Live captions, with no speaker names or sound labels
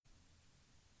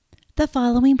The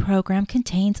following program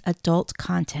contains adult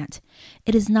content.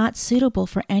 It is not suitable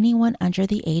for anyone under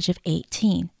the age of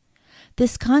 18.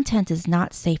 This content is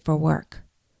not safe for work.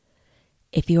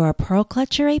 If you are a pearl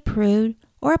clutcher, a prude,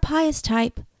 or a pious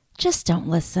type, just don't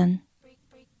listen.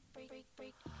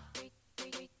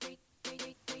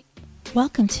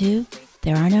 Welcome to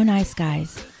There Are No Nice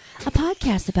Guys, a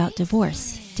podcast about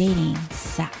divorce, dating,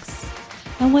 sex,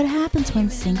 and what happens when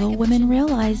single women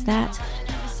realize that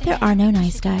there are no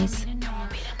nice guys.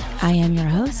 I am your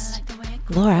host,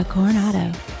 Laura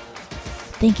Coronado.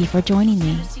 Thank you for joining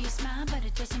me.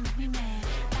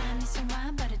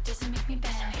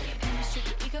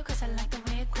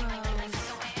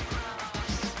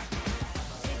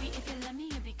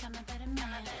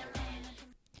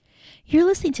 You're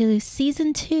listening to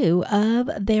Season 2 of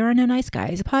There Are No Nice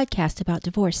Guys, a podcast about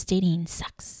divorce, dating,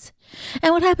 sex,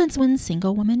 and what happens when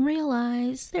single women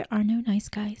realize there are no nice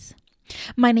guys.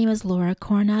 My name is Laura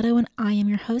Coronado, and I am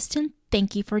your host, and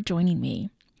thank you for joining me.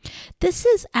 This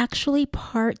is actually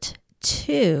part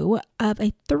 2 of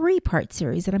a 3-part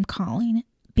series that I'm calling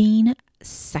Being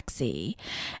Sexy.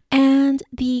 And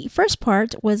the first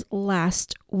part was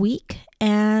last week,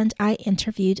 and I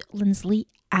interviewed Lindsley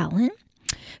Allen,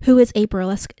 who is a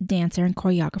burlesque dancer and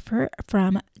choreographer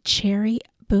from Cherry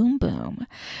Boom Boom.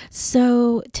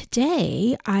 So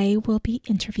today I will be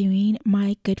interviewing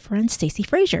my good friend Stacey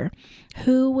Frazier,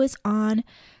 who was on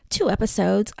 2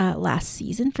 episodes last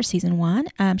season for season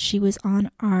 1. She was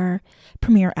on our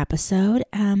premiere episode,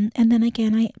 and then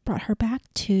again I brought her back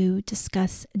to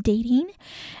discuss dating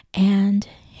and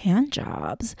hand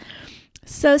jobs.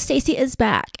 So Stacey is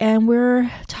back, and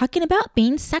we're talking about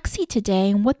being sexy today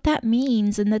and what that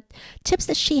means and the tips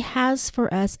that she has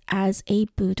for us as a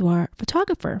boudoir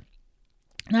photographer.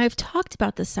 And I've talked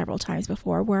about this several times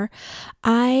before, where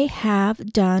I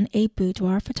have done a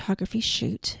boudoir photography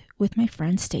shoot with my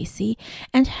friend Stacey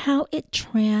and how it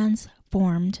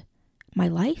transformed my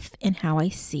life and how I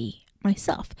see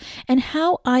myself and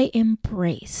how I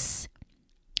embrace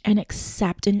and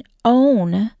accept and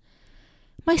own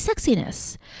my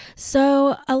sexiness.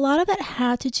 So a lot of that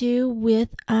had to do with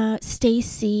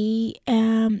Stacey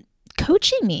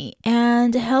coaching me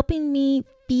and helping me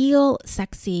feel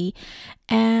sexy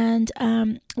and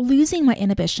losing my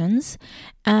inhibitions,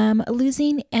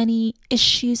 losing any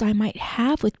issues I might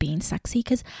have with being sexy,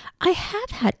 because I have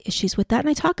had issues with that. And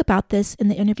I talk about this in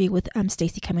the interview with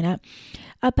Stacey coming up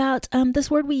about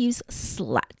this word we use,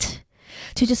 slut,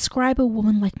 to describe a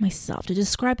woman like myself, to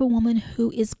describe a woman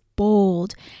who is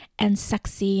bold and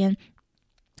sexy. And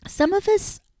some of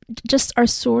us just are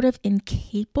sort of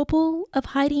incapable of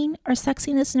hiding our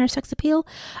sexiness and our sex appeal.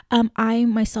 I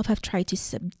myself have tried to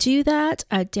subdue that,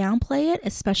 downplay it,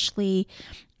 especially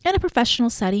in a professional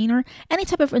setting or any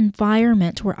type of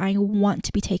environment where I want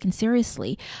to be taken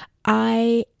seriously.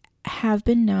 I have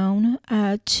been known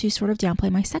to sort of downplay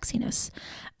my sexiness.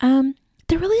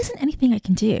 There really isn't anything I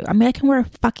can do. I mean, I can wear a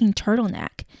fucking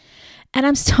turtleneck and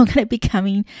I'm still going to be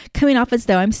coming off as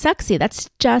though I'm sexy. That's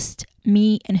just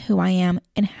me and who I am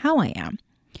and how I am.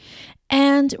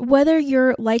 And whether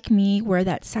you're like me, where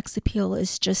that sex appeal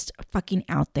is just fucking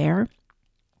out there,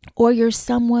 or you're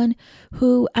someone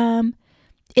who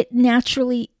it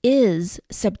naturally is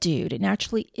subdued, it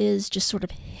naturally is just sort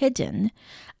of hidden,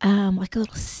 like a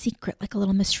little secret, like a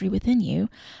little mystery within you.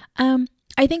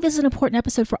 I think this is an important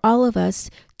episode for all of us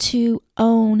to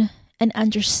own and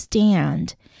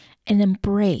understand and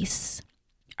embrace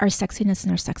our sexiness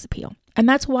and our sex appeal. And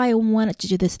that's why I wanted to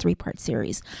do this 3-part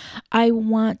series. I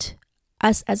want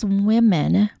us as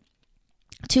women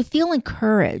to feel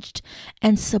encouraged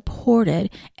and supported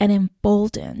and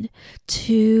emboldened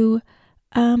to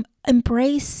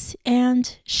embrace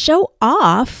and show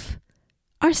off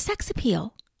our sex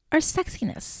appeal, our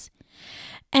sexiness.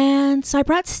 And so I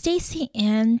brought Stacey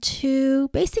in to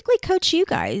basically coach you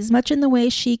guys, much in the way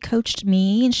she coached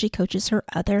me and she coaches her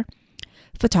other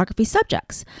photography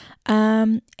subjects.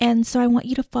 And so I want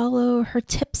you to follow her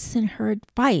tips and her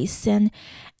advice and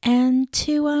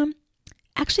to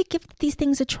actually give these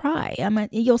things a try.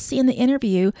 You'll see in the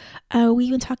interview, we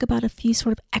even talk about a few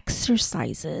sort of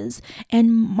exercises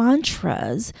and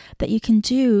mantras that you can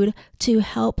do to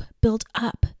help build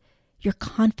up your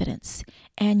confidence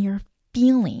and your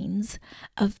feelings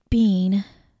of being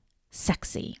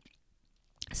sexy.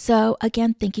 So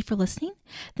again, thank you for listening.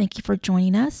 Thank you for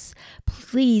joining us.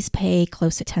 Please pay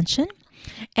close attention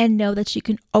and know that you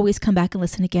can always come back and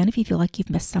listen again if you feel like you've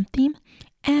missed something,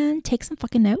 and take some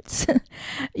fucking notes,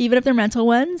 even if they're mental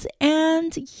ones.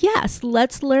 And yes,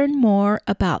 let's learn more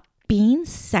about being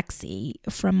sexy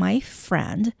from my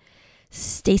friend,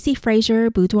 Stacey Frazier,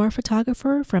 boudoir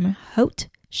photographer from Haute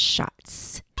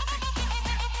Shots.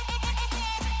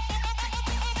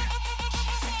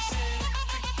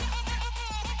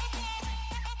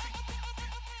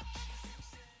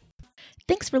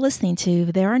 for listening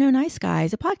to There Are No Nice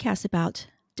Guys, a podcast about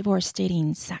divorce,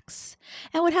 dating, sex,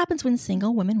 and what happens when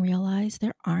single women realize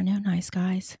there are no nice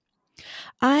guys.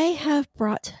 I have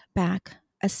brought back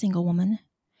a single woman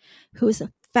who is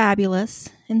fabulous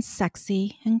and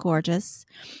sexy and gorgeous,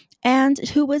 and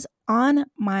who was on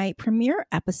my premiere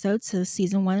episode, so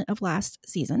season 1 of last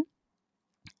season.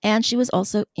 And she was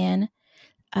also in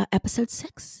episode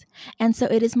 6. And so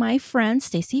it is my friend,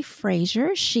 Stacey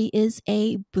Frazier. She is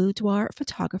a boudoir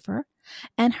photographer,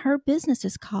 and her business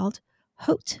is called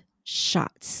Haute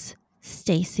Shots.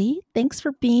 Stacey, thanks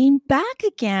for being back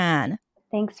again.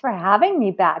 Thanks for having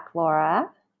me back, Laura.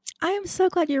 I am so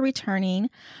glad you're returning.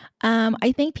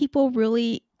 I think people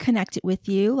really connected with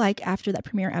you. Like after that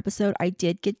premiere episode, I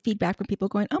did get feedback from people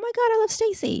going, "Oh my God, I love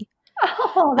Stacey."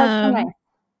 Oh, that's so nice.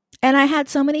 And I had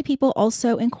so many people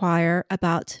also inquire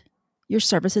about your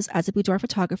services as a boudoir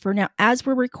photographer. Now, as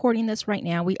we're recording this right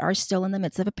now, we are still in the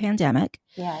midst of a pandemic.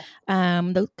 Yes.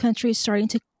 The country is starting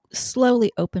to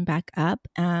slowly open back up.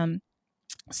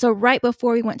 So right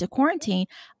before we went to quarantine,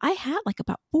 I had like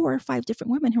about 4 or 5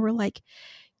 different women who were like,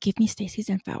 "Give me Stacey's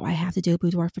info. I have to do a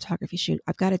boudoir photography shoot.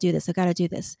 I've got to do this. I've got to do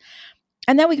this."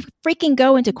 And then we freaking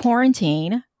go into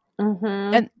quarantine. Mm-hmm.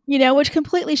 And, which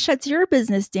completely shuts your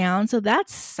business down. So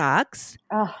that sucks.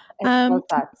 Oh, it so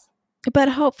sucks. But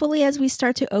hopefully as we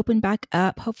start to open back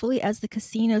up, hopefully as the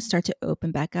casinos start to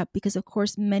open back up, because of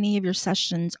course, many of your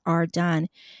sessions are done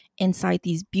inside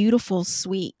these beautiful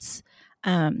suites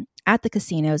at the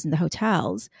casinos and the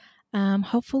hotels.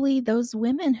 Hopefully those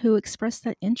women who express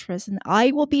that interest, and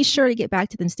I will be sure to get back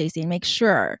to them, Stacey, and make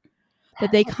sure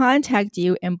that they contact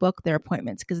you and book their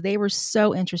appointments, because they were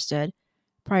so interested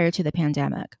prior to the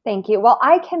pandemic. Thank you. Well,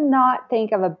 I cannot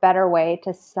think of a better way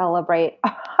to celebrate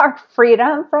our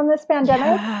freedom from this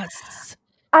pandemic. Yes.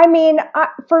 I mean,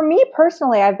 for me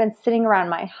personally, I've been sitting around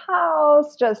my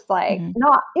house, just like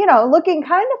not, looking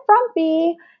kind of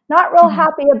frumpy, not real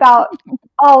happy about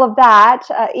all of that,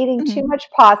 eating too much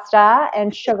pasta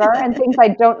and sugar and things I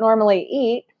don't normally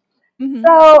eat.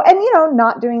 So, and,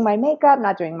 not doing my makeup,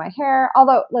 not doing my hair,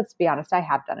 although let's be honest, I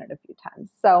have done it a few times.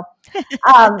 So,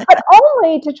 but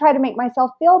only to try to make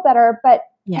myself feel better. But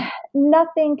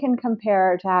nothing can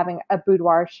compare to having a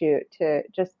boudoir shoot to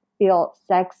just feel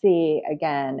sexy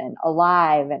again and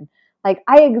alive. And like,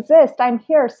 I exist, I'm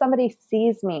here, somebody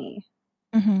sees me.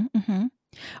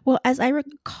 Well, as I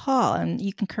recall, and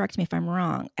you can correct me if I'm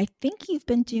wrong, I think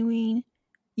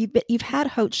you've had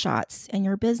Haute Shots in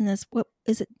your business. What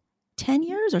is it? 10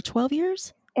 years or 12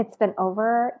 years? It's been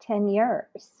over 10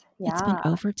 years. Yeah. It's been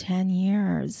over 10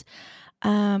 years.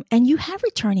 And you have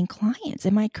returning clients.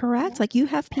 Am I correct? Like you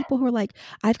have people who are like,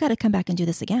 "I've got to come back and do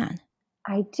this again."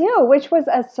 I do, which was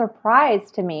a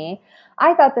surprise to me.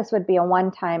 I thought this would be a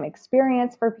one-time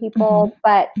experience for people,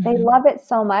 but they love it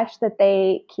so much that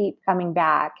they keep coming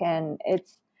back. And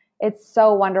it's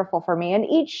so wonderful for me. And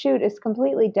each shoot is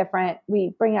completely different.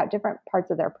 We bring out different parts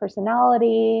of their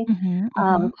personality,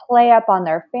 play up on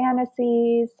their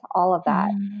fantasies, all of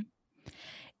that.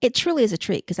 It truly is a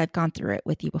treat, because I've gone through it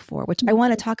with you before, which I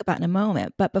want to talk about in a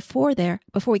moment. But before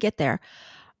we get there,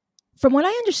 from what I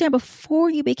understand, before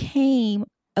you became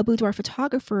a boudoir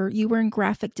photographer, you were in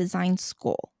graphic design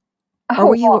school. Or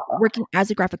were you working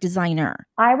as a graphic designer?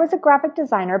 I was a graphic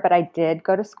designer, but I did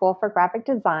go to school for graphic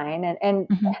design. And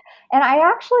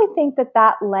I actually think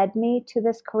that led me to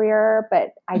this career,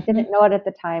 but I didn't know it at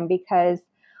the time, because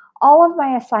all of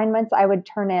my assignments I would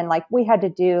turn in, like we had to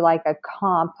do like a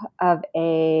comp of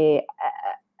a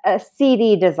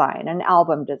CD design, an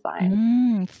album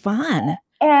design. Fun.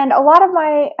 And a lot of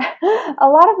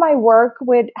my work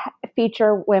would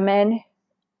feature women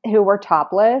who were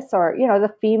topless, or,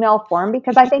 the female form,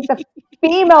 because I think the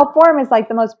female form is like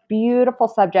the most beautiful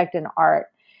subject in art.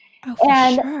 Oh,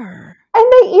 for sure.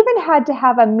 And they even had to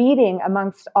have a meeting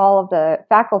amongst all of the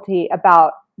faculty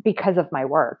because of my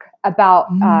work, about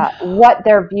what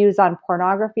their views on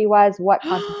pornography was, what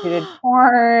constituted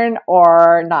porn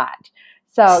or not.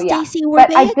 So Stacey,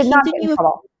 but I did not get in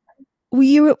trouble.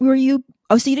 Were you?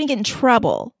 Oh, so you didn't get in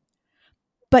trouble,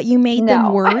 but you made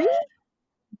them worry?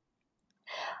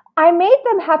 I made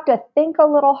them have to think a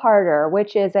little harder,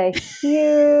 which is a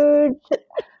huge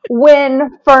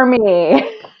win for me.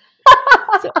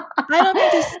 So, I don't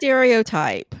mean to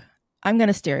stereotype. I'm going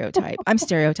to stereotype. I'm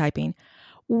stereotyping.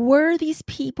 Were these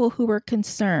people who were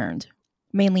concerned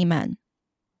mainly men?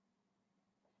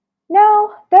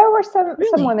 No, there were some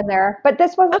women there, but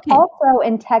this was also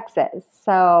in Texas.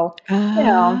 So,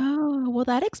 well,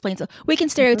 that explains it. We can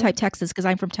stereotype Texas, because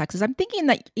I'm from Texas. I'm thinking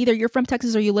that either you're from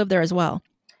Texas or you live there as well.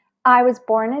 I was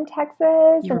born in Texas,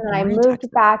 You and were then I born in moved Texas.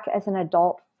 back as an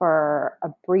adult for a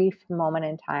brief moment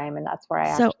in time, and that's where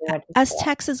I So actually went to us school.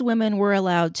 Texas women were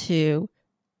allowed to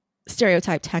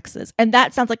stereotype Texas. And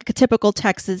that sounds like a typical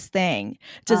Texas thing.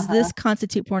 Does Uh-huh. this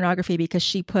constitute pornography because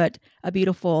she put a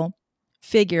beautiful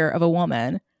figure of a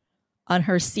woman on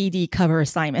her CD cover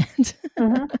assignment?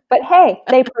 But hey,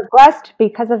 they progressed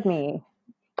because of me.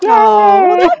 Oh,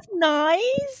 well, Yay! that's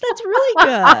nice. That's really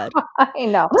good. I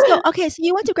know. So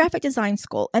you went to graphic design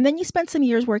school and then you spent some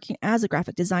years working as a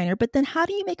graphic designer, but then how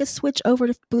do you make a switch over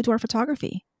to boudoir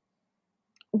photography?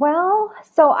 Well,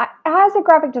 so as a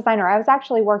graphic designer, I was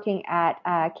actually working at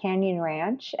Canyon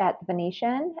Ranch at the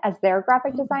Venetian as their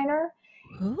graphic designer.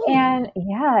 And Ooh.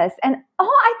 yes, and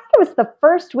I think it was the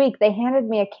first week they handed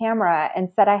me a camera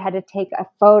and said I had to take a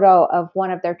photo of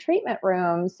one of their treatment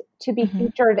rooms to be Mm-hmm.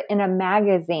 featured in a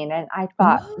magazine. And I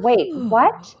thought, wait, Ooh.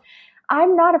 what?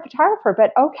 I'm not a photographer,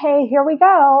 but okay, here we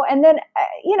go. And then,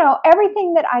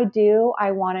 everything that I do,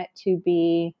 I want it to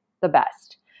be the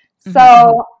best. Mm-hmm.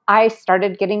 So I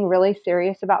started getting really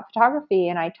serious about photography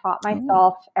and I taught Ooh.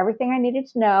 myself everything I needed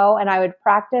to know. And I would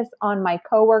practice on my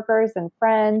coworkers and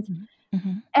friends.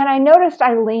 Mm-hmm. And I noticed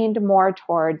I leaned more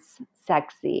towards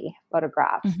sexy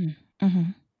photographs. Mm-hmm.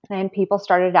 Mm-hmm. And people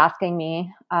started asking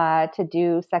me to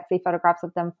do sexy photographs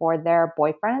of them for their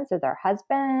boyfriends or their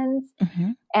husbands.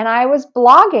 Mm-hmm. And I was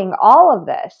blogging all of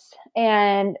this.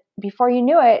 And before you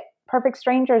knew it, perfect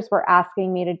strangers were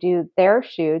asking me to do their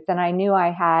shoots. And I knew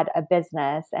I had a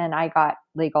business and I got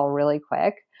legal really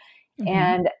quick. Mm-hmm.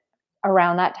 And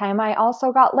around that time, I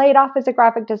also got laid off as a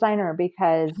graphic designer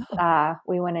because Oh,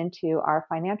 we went into our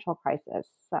financial crisis.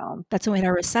 So, that's when we had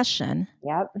a recession.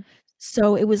 yep.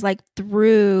 So it was like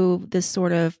through this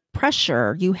sort of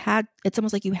pressure, it's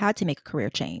almost like you had to make a career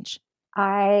change.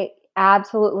 I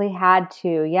absolutely had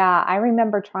to. Yeah. I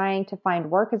remember trying to find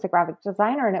work as a graphic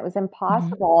designer and it was Mhm,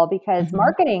 impossible because mhm.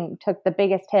 marketing took the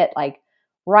biggest hit, like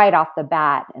right off the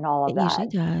bat and all of It that. usually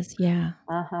does, yeah.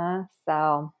 Uh-huh.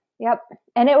 So, yep.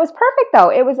 And it was perfect though.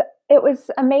 It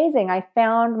was amazing. I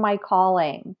found my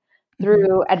calling Mhm.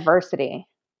 through adversity.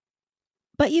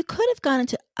 But you could have gone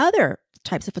into other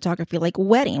types of photography, like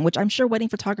wedding, which I'm sure wedding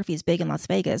photography is big in Las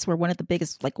Vegas. We're one of the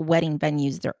biggest, like, wedding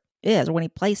venues there is, or wedding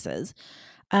places.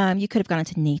 You could have gone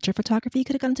into nature photography, you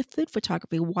could have gone into food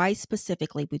photography. Why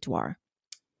specifically boudoir?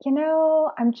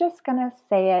 I'm just going to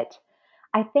say it.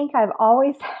 I think I've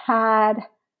always had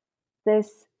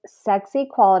this sexy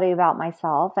quality about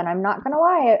myself, and I'm not going to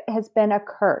lie, it has been a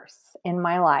curse in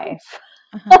my Oh, life.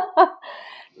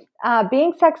 uh-huh.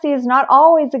 Being sexy is not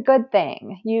always a good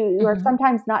thing. You are Mhm,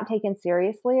 sometimes not taken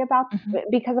seriously about mhm,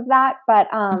 because of that, but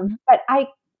mhm,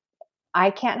 I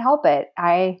can't help it.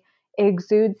 I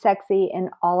exude sexy in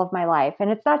all of my life. And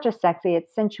it's not just sexy,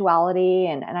 it's sensuality.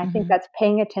 And I think mhm, that's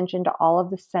paying attention to all of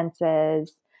the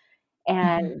senses mhm,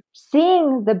 and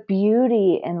seeing the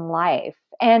beauty in life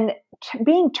and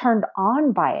being turned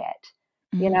on by it.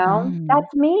 mhm,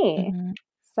 That's me. mhm.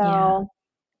 Yeah. So,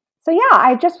 so yeah,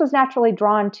 I just was naturally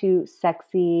drawn to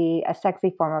a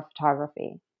sexy form of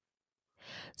photography.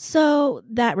 So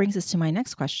that brings us to my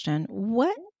next question.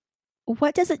 What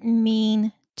does it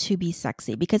mean to be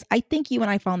sexy? Because I think you and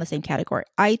I fall in the same category.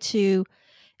 I too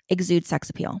exude sex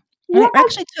appeal. And Yeah.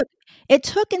 it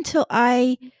took until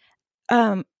I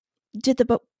um did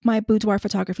my boudoir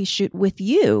photography shoot with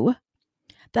you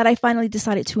that I finally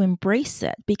decided to embrace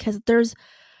it, because there's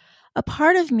a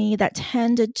part of me that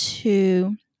tended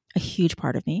to a huge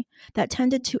part of me that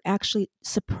tended to actually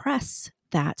suppress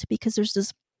that, because there's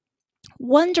this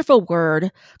wonderful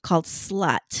word called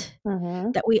slut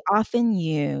Hmm. that we often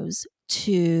use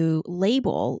to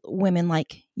label women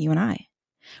like you and I.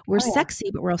 We're Oh yeah. sexy,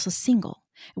 but we're also single.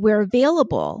 We're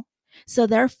available. So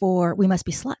therefore, we must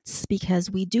be sluts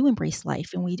because we do embrace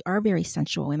life and we are very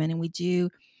sensual women and we do,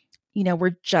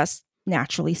 we're just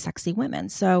naturally sexy women.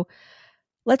 So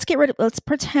let's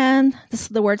pretend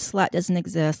the word slut doesn't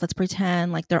exist. Let's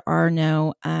pretend like there are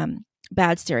no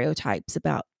bad stereotypes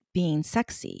about being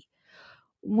sexy.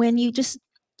 When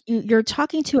you're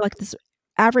talking to like this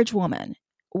average woman,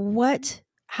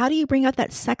 how do you bring out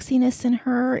that sexiness in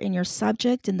her, in your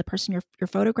subject, in the person you're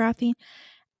photographing?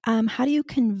 How do you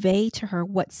convey to her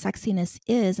what sexiness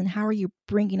is, and how are you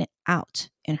bringing it out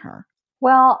in her?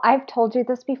 Well, I've told you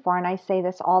this before, and I say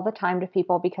this all the time to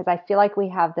people because I feel like we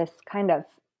have this kind of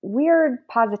weird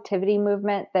positivity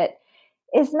movement that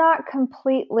is not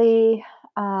completely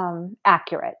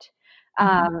accurate, Hmm.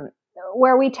 um,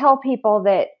 where we tell people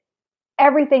that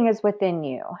everything is within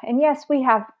you. And yes, we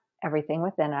have everything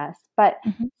within us, but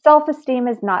Hmm. self esteem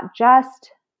is not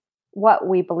just what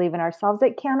we believe in ourselves,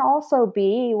 it can also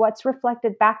be what's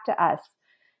reflected back to us.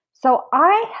 So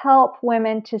I help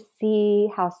women to see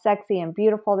how sexy and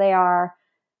beautiful they are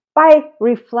by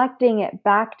reflecting it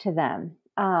back to them.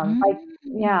 By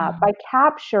Mm.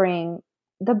 capturing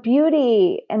the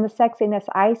beauty and the sexiness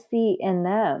I see in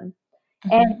them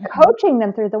and Mhm, mhm. coaching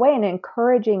them through the way and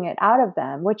encouraging it out of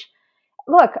them, which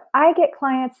look, I get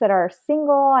clients that are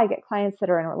single, I get clients that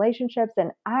are in relationships,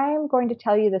 and I'm going to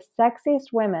tell you the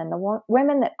sexiest women,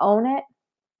 women that own it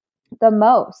the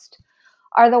most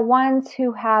are the ones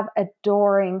who have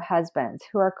adoring husbands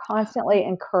who are constantly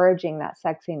encouraging that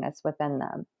sexiness within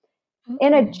them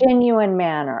in a Ooh. genuine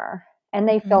manner. And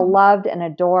they feel Mhm. loved and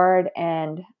adored.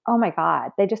 And oh my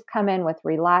God, they just come in with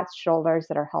relaxed shoulders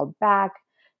that are held back,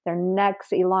 their necks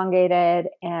elongated,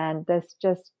 and this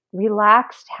just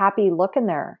relaxed, happy look in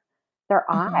their Mhm.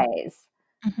 eyes.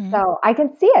 Mhm. So I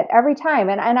can see it every time.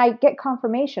 And I get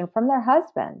confirmation from their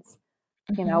husbands,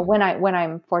 Mhm. when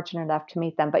I'm fortunate enough to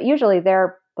meet them. But usually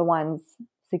they're the ones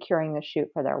securing the shoot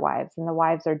for their wives, and the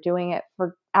wives are doing it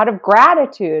for out of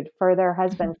gratitude for their Mhm.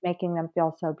 husbands making them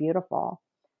feel so beautiful.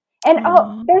 And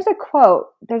Aw. there's a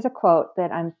quote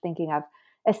that I'm thinking of.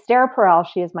 Esther Perel,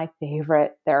 she is my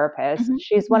favorite therapist. Mhm.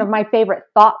 She's one Mhm. of my favorite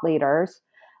thought leaders.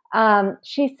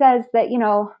 She says that,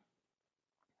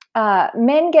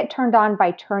 men get turned on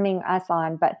by turning us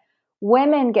on, but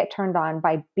women get turned on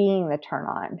by being the turn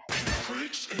on.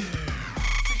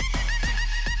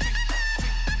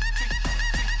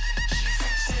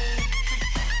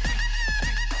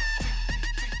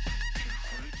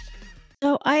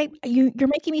 So you're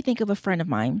making me think of a friend of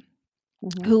mine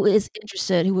Mhm. who is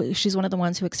interested, she's one of the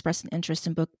ones who expressed an interest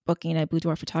in booking a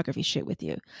boudoir photography shoot with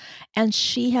you. And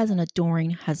she has an adoring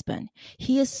husband.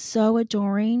 He is so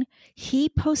adoring. He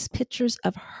posts pictures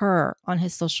of her on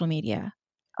his social media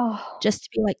Oh, just to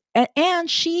be like, and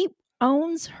she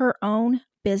owns her own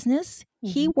business.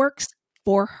 He mhm. works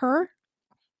for her,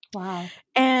 Wow.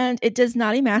 and it does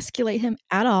not emasculate him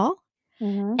at all.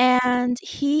 Mhm. And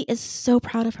he is so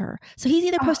proud of her. So he's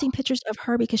either Oh, posting pictures of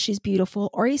her because she's beautiful,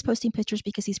 or he's posting pictures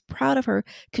because he's proud of her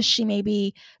because she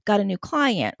maybe got a new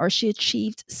client or she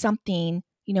achieved something,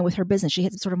 with her business. She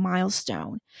hit some sort of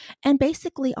milestone. And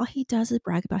basically all he does is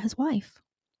brag about his wife.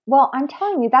 well, I'm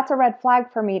telling you, that's a red flag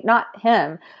for me. Not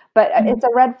him, but Mhm, it's a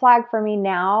red flag for me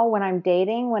now when I'm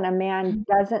dating, when a man mhm,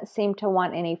 doesn't seem to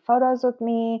want any photos with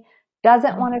me,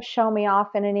 doesn't mhm, wanna show me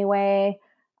off in any way.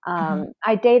 mhm.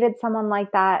 I dated someone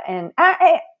like that, and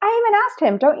I even asked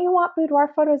him, "Don't you want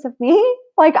boudoir photos of me?"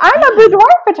 Like, I'm a Yeah, boudoir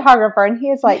photographer, and he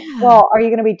is like, yeah. "Well, are you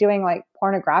gonna be doing, like,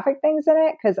 pornographic things in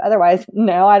it? Because otherwise,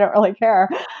 no, I don't really care."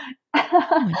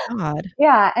 Oh my god.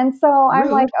 Yeah, and so I'm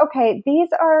like, Rude. okay, these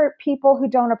are people who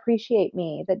don't appreciate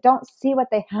me, that don't see what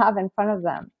they have in front of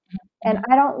them. And Mhm,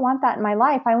 I don't want that in my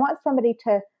life. I want somebody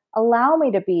to allow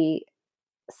me to be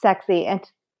sexy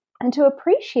and to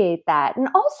appreciate that. And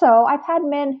also, I've had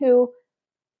men who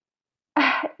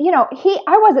he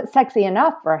I wasn't sexy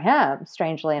enough for him,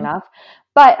 strangely mhm. enough.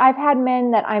 But I've had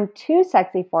men that I'm too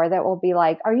sexy for that will be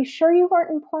like, "Are you sure you weren't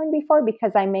in porn before?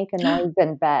 Because I make a noise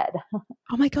in bed."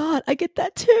 Oh my god, I get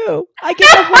that too. I get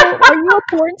the whole, "Are you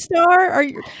a porn star? Are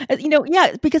you,"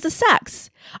 yeah, because of sex.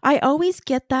 I always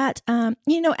get that, and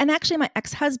actually my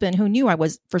ex-husband who knew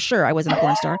for sure I wasn't a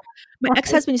porn star, my Right?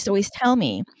 ex-husband used to always tell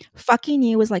me, "Fucking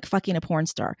you is like fucking a porn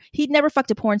star." He'd never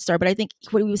fucked a porn star, but I think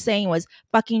what he was saying was,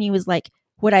 "Fucking you is like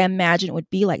what I imagine it would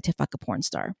be like to fuck a porn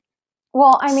star."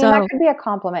 Well, I mean, that So could be a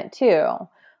compliment too,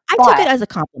 I took but it as a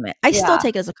compliment. I still yeah.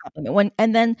 take it as a compliment.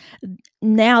 And then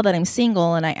now that I'm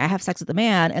single and I have sex with a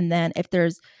man, and then if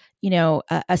there's,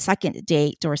 a second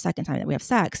date or a second time that we have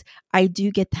sex, I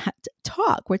do get that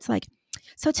talk where it's like,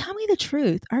 "So tell me the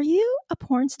truth. Are you a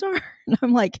porn star?" And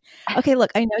I'm like, "Okay,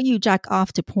 look, I know you jack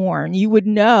off to porn. You would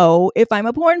know if I'm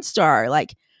a porn star.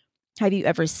 Like, have you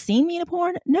ever seen me in a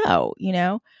porn? No, you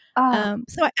know?" Oh,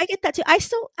 So I get that too. I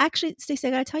still actually, Stacey,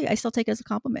 I gotta tell you, I still take it as a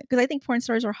compliment because I think porn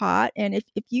stars are hot. And if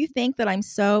you think that I'm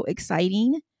so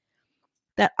exciting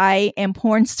that I am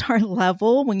porn star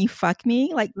level when you fuck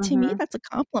me, like to me, mhm. that's a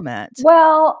compliment.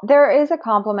 Well, there is a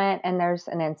compliment and there's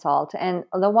an insult, and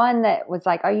the one that was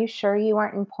like, "Are you sure you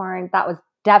weren't in porn?" That was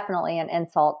definitely an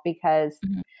insult because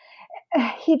Mhm,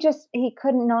 he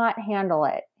could not handle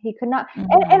it. He could not,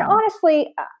 and mhm,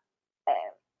 honestly,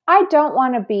 I don't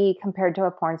wanna be compared to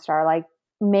a porn star, like,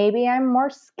 maybe I'm more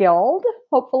skilled,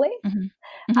 hopefully. mhm.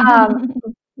 Um,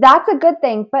 that's a good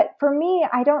thing, but for me,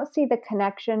 I don't see the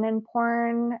connection in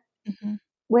porn Mhm.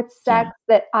 with sex Yeah.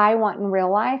 that I want in real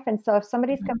life, and so if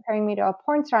somebody's Mhm, comparing me to a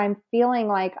porn star, I'm feeling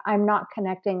like I'm not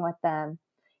connecting with them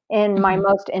in my mhm.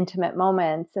 most intimate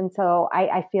moments, and so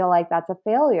I feel like that's a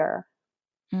failure.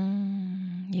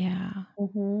 Yeah.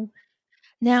 Mhm.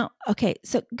 Now, okay,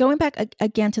 so going back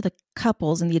again to the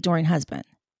couples and the adoring husband.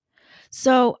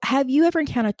 So, have you ever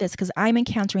encountered this? Because I'm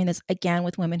encountering this again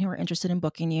with women who are interested in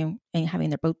booking you and having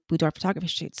their boudoir photography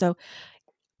shoot. So,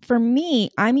 for me,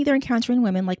 I'm either encountering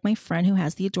women like my friend who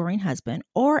has the adoring husband,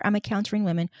 or I'm encountering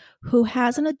women who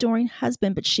has an adoring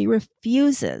husband, but she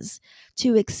refuses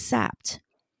to accept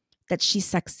that she's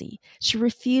sexy. She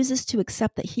refuses to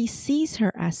accept that he sees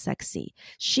her as sexy.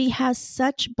 She has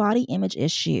such body image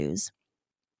issues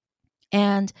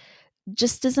and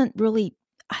just doesn't really,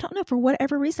 I don't know, for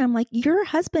whatever reason, I'm like, your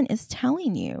husband is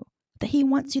telling you that he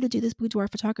wants you to do this boudoir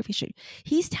photography shoot.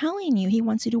 He's telling you he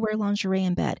wants you to wear lingerie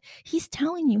in bed. He's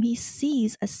telling you he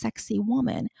sees a sexy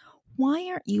woman. Why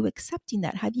aren't you accepting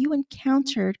that? Have you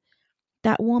encountered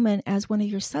that woman as one of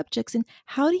your subjects? And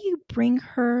how do you bring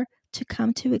her to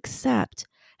come to accept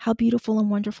how beautiful and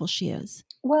wonderful she is?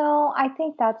 Well, I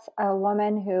think that's a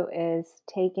woman who is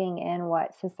taking in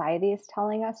what society is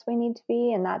telling us we need to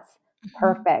be, and that's Mhm,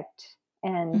 perfect.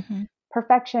 And mhm,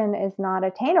 perfection is not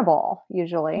attainable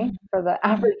usually mhm, for the mhm,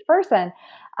 average person.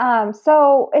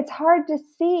 So it's hard to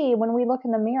see when we look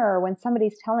in the mirror when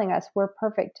somebody's telling us we're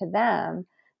perfect to them,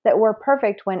 that we're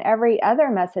perfect when every other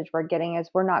message we're getting is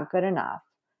we're not good enough,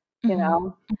 you mhm,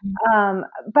 know? mhm,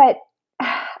 But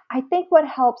I think what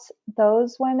helps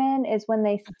those women is when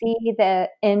they mhm, see the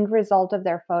end result of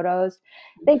their photos,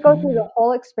 they go through the mhm,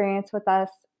 whole experience with us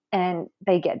and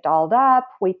they get dolled up,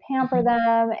 we pamper mhm.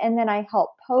 them, and then I help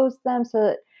pose them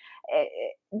so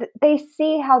that they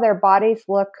see how their bodies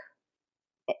look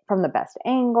from the best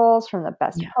angles, from the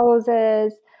best Yeah.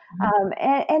 poses. Mhm,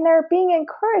 And they're being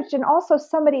encouraged, and also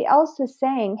somebody else is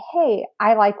saying, "Hey,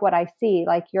 I like what I see.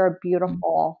 Like you're a mhm,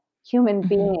 beautiful human mhm,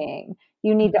 being.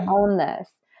 You need to mhm. own this."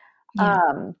 Yeah.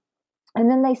 Um, and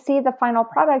then they see the final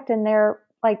product, and they're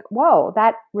like, "Whoa,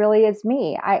 that really is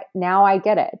me. I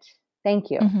get it.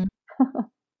 Thank you." Mhm.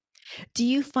 Do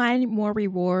you find more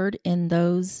reward in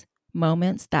those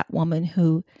moments, that woman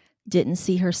who didn't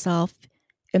see herself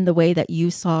in the way that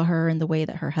you saw her, in the way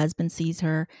that her husband sees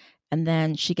her, and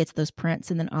then she gets those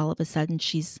prints, and then all of a sudden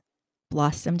she's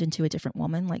blossomed into a different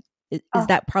woman? Like, is Oh,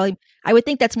 that probably, I would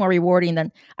think that's more rewarding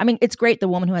than, I mean, it's great the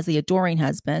woman who has the adoring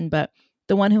husband, but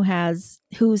the one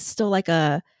who's still like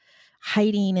a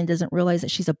hiding and doesn't realize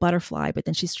that she's a butterfly, but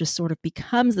then she's just sort of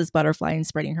becomes this butterfly and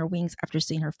spreading her wings after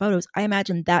seeing her photos. I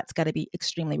imagine that's got to be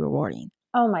extremely rewarding.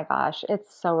 oh my gosh,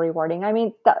 it's so rewarding. I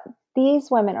mean, these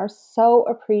women are so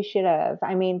appreciative.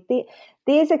 I mean,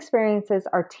 these experiences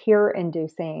are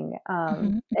tear-inducing.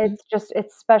 Mhm, mhm,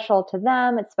 It's special to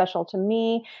them, it's special to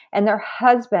me, and their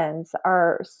husbands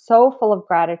are so full of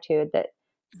gratitude that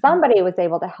mhm, somebody was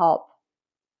able to help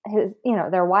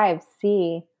their wives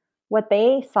see what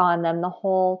they saw in them the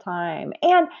whole time.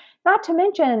 And not to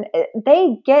mention,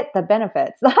 they get the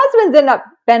benefits. The husbands end up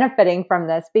benefiting from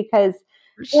this because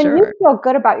for when you sure. feel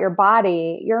good about your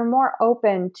body, you're more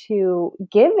open to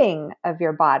giving of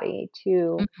your body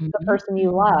to the Mhm, person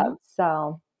you mhm. love.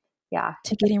 So, yeah,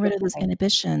 To it's a getting rid of beautiful those thing.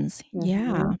 inhibitions.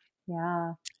 Yeah. Mhm.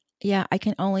 Yeah. Yeah, I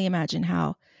can only imagine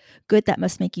how good that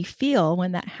must make you feel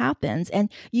when that happens.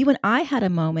 And you and I had a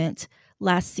moment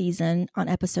last season on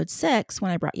episode 6 when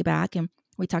I brought you back and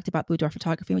we talked about boudoir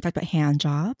photography, we talked about hand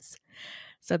jobs.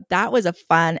 So that was a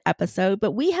fun episode,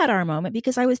 but we had our moment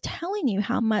because I was telling you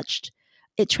how much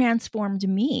it transformed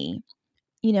me,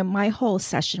 my whole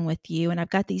session with you. And I've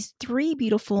got these 3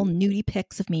 beautiful nudie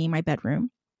pics of me in my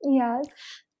bedroom Yes.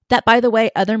 that, by the way,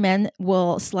 other men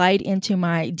will slide into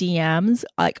my DMs,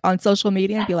 like, on social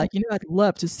media and be like, "I'd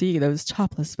love to see those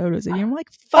topless photos of you." I'm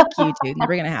like, "Fuck you, dude,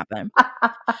 never gonna happen."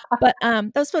 But,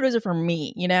 those photos are for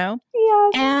me, you know?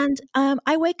 Yes. And,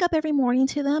 I wake up every morning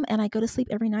to them, and I go to sleep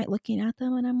every night looking at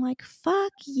them, and I'm like,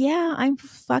 "Fuck yeah, I'm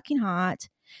fucking hot,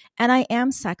 and I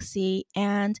am sexy."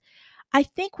 And I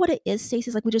think what it is, Stacey,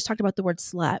 is like we just talked about the word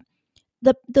slut.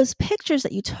 Those pictures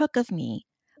that you took of me,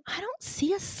 I don't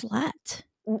see a slut.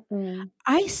 Mm-mm.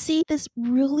 I see this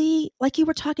really, like you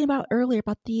were talking about earlier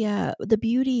about the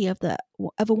beauty of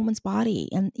of a woman's body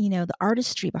and, the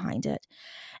artistry behind it.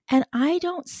 And I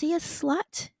don't see a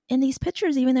slut in these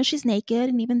pictures, even though she's naked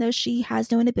and even though she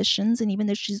has no inhibitions and even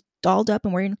though she's dolled up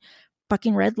and wearing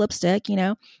fucking red lipstick.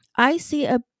 I see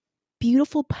a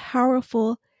beautiful,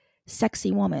 powerful,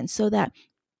 sexy woman. So that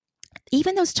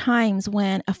even those times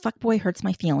when a fuckboy hurts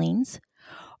my feelings,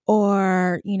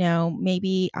 or,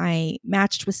 maybe I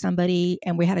matched with somebody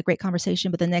and we had a great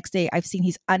conversation, but the next day I've seen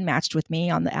he's unmatched with me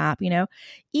on the app.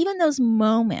 Even those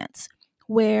moments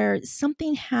where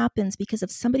something happens because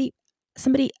of somebody,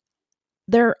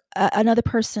 another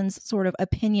person's sort of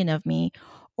opinion of me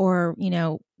or,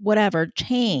 whatever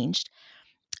changed.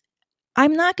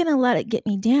 I'm not going to let it get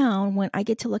me down when I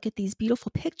get to look at these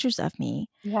beautiful pictures of me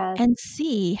Yes. and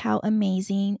see how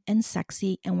amazing and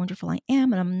sexy and wonderful I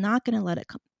am. And I'm not going to let it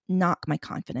knock my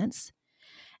confidence.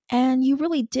 And you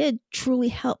really did truly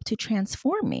help to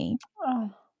transform me,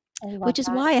 Oh, I love which is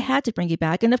that. why I had to bring you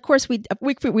back. And of course, we've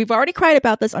already cried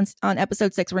about this on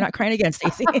episode 6. We're not crying again,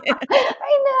 Stacey.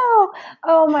 I know.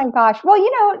 Oh my gosh. Well,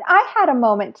 I had a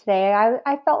moment today.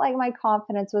 I felt like my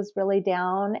confidence was really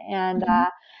down, and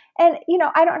Mhm.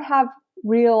 I don't have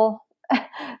real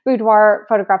boudoir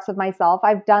photographs of myself.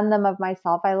 I've done them of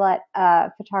myself. I let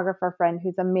a photographer friend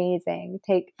who's amazing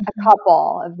take a Mhm.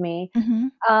 couple of me.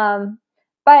 Mhm.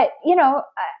 But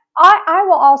I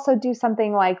will also do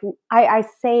something like I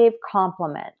save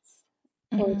compliments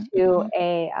Mhm. into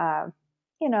Mhm.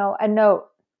 a note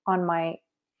on my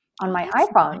Oh, that's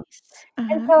iPhone. nice.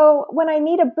 And Uh-huh. so when I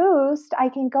need a boost, I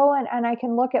can go in and I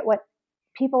can look at what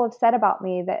people have said about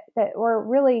me that were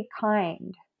really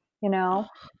kind, you know?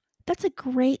 That's a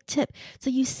great tip. So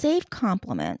you save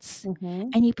compliments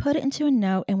Mhm. and you put it into a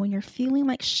note, and when you're feeling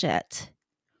like shit,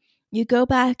 you go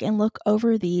back and look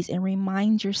over these and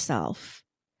remind yourself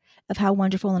of how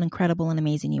wonderful and incredible and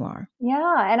amazing you are.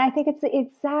 Yeah, and I think it's the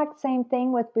exact same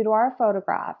thing with boudoir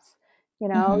photographs.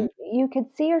 Mhm. You could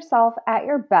see yourself at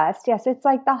your best. Yes, it's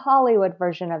like the Hollywood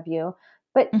version of you,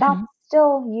 but that's Mhm.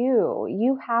 still you.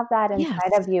 You have that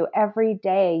inside Yes. of you every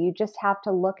day. You just have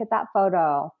to look at that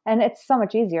photo, and it's so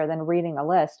much easier than reading a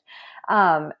list.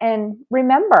 And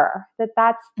remember that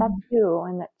that's Mhm. you,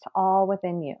 and it's all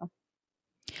within you.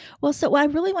 Well, so what I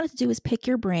really wanted to do is pick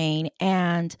your brain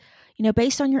and,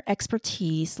 based on your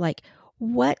expertise, like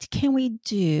what can we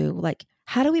do? Like,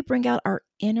 how do we bring out our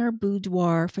inner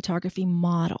boudoir photography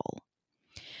model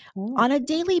Mm, on a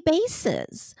daily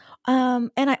basis?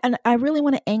 And I really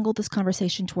want to angle this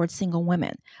conversation towards single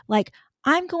women. Like,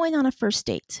 I'm going on a first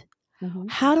date. mhm.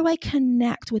 How do I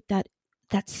connect with that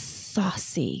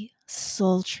saucy,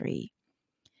 sultry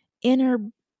inner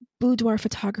boudoir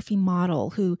photography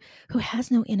model who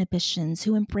has no inhibitions,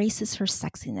 who embraces her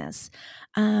sexiness,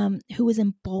 who is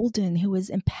emboldened, who is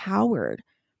empowered?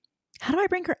 How do I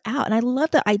bring her out? And I love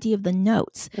the idea of the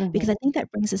notes because I Mhm. think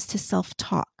that brings us to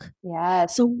self-talk.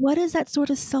 Yes. So what is that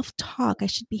sort of self-talk I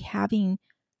should be having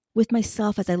with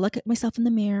myself as I look at myself in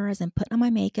the mirror, as I'm putting on my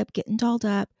makeup, getting dolled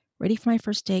up, ready for my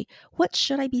first date? What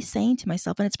should I be saying to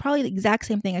myself? And it's probably the exact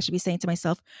same thing I should be saying to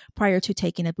myself prior to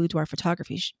taking a boudoir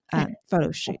photography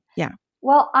photo shoot. Yeah.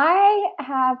 Well, I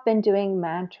have been doing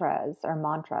mantras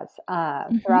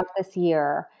Mhm. throughout this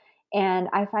year, and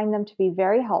I find them to be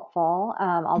very helpful.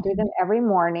 I'll do them Mhm. every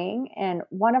morning, and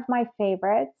one of my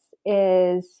favorites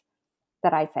is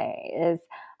that I say is,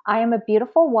 I am a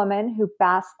beautiful woman who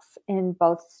basks in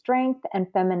both strength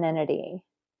and femininity.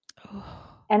 Oh.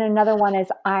 And another one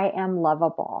is, I am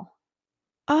lovable.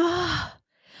 Ah.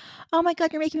 Oh my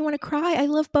god, you're making me wanna cry. I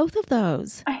love both of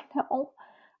those. I know.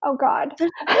 Oh God. They're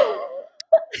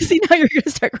See, now you're gonna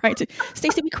start crying too.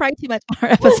 Stacey, we cry too much on our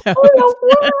Oh, episodes. no,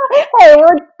 hey,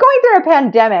 we're going through a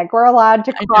pandemic. We're allowed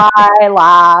to I know. cry,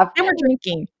 laugh. And we're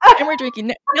drinking. And we're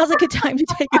drinking. Now's a good time to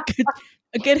take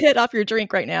a good hit off your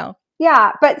drink right now.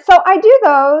 Yeah, but so I do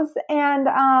those, and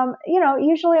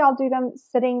usually I'll do them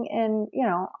sitting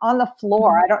on the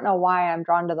floor. Mhm. I don't know why I'm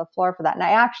drawn to the floor for that, and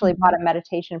I actually bought Mhm. a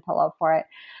meditation pillow for it.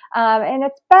 And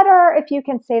it's better if you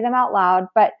can say them out loud.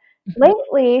 But Mhm.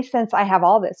 lately, since I have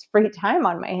all this free time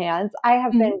on my hands, I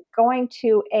have Mhm. been going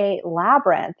to a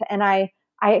labyrinth, and I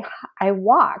I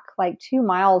walk like 2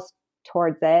 miles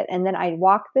towards it, and then I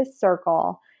walk this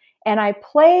circle, and I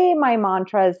play my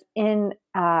mantras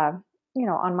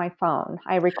on my phone.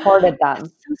 I recorded That's them.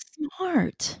 so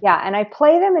smart. Yeah, and I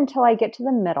play them until I get to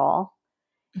the middle,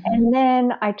 Mhm. and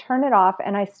then I turn it off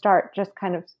and I start just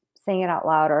kind of saying it out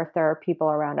loud, or if there are people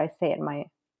around, I say it in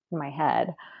my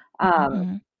head. Mhm, Um,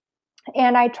 mhm.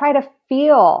 and I try to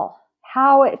feel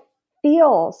how it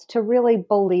feels to really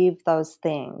believe those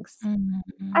things. Mhm,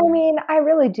 I mhm. mean, I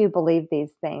really do believe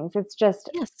these things. It's just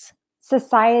Yes.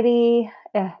 society,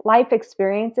 life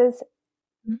experiences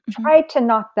Mhm. try to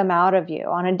knock them out of you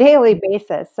on a daily Mhm.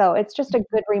 basis. So it's just a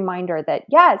good reminder that,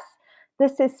 yes,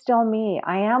 this is still me.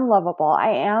 I am lovable. I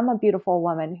am a beautiful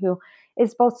woman who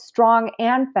is both strong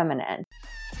and feminine.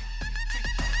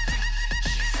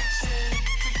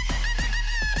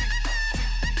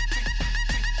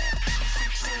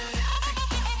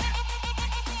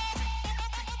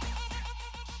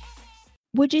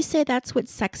 Would you say that's what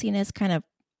sexiness kind of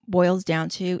boils down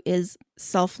to, is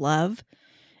self-love?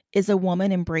 Is a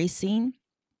woman embracing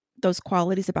those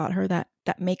qualities about her that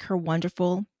make her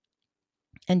wonderful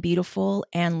and beautiful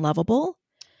and lovable?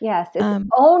 Yes, it's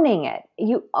owning it.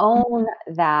 You own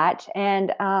that,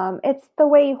 and it's the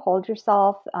way you hold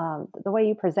yourself, the way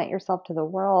you present yourself to the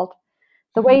world,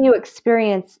 the way you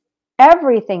experience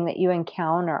everything that you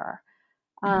encounter,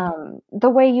 the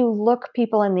way you look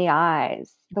people in the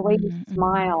eyes, the way you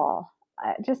smile,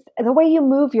 just the way you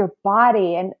move your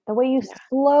body, and the way you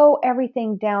slow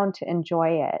everything down to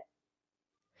enjoy it.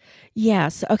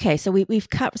 Yes. Okay. So we've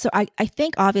cut. So I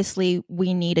think obviously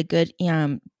we need a good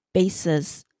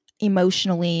basis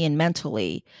emotionally and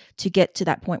mentally to get to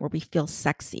that point where we feel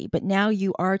sexy. But now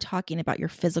you are talking about your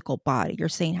physical body. You're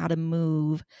saying how to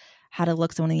move, how to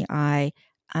look someone in the eye,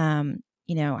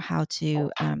 how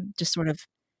to just sort of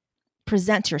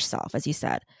present yourself, as you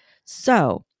said.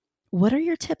 So, what are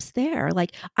your tips there?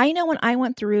 Like, I know when I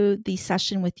went through the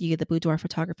session with you, the boudoir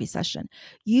photography session,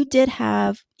 you did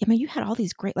have, you had all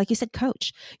these great, like you said,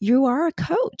 coach. You are a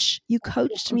coach. You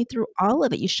coached me through all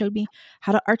of it. You showed me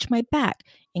how to arch my back,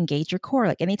 engage your core.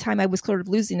 Like, anytime I was sort of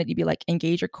losing it, you'd be like,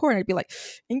 engage your core. And I'd be like,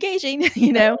 engaging,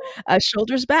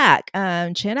 shoulders back,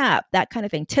 chin up, that kind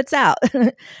of thing, tits out.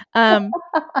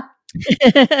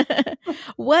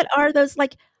 What are those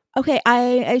like? Okay,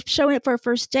 I've shown it for a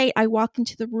first date. I walk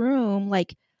into the room,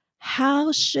 like,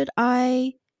 how should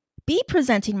I be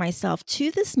presenting myself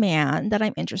to this man that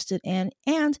I'm interested in,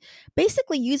 and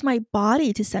basically use my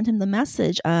body to send him the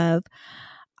message of,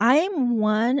 I'm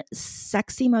one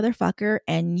sexy motherfucker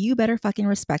and you better fucking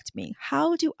respect me.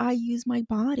 How do I use my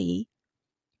body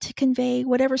to convey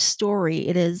whatever story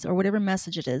it is or whatever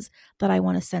message it is that I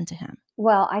want to send to him?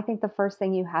 Well, I think the first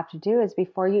thing you have to do is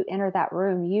before you enter that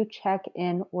room, you check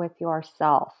in with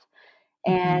yourself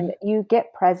and you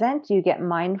get present, you get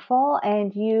mindful,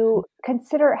 and you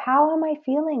consider, how am I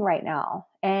feeling right now?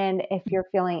 And if you're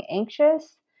feeling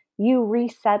anxious, you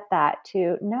reset that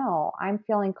to, no, I'm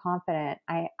feeling confident.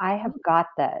 I have got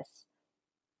this.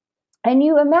 And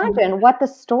you imagine what the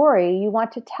story you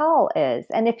want to tell is.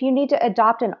 And if you need to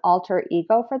adopt an alter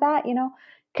ego for that,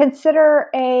 consider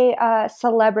a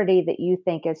celebrity that you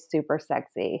think is super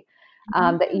sexy,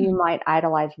 that you might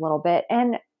idolize a little bit,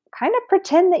 and kind of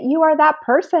pretend that you are that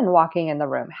person walking in the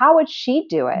room. How would she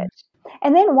do it?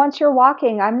 And then once you're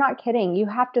walking, I'm not kidding, you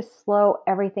have to slow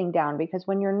everything down, because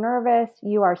when you're nervous,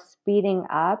 you are speeding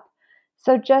up.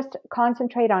 So just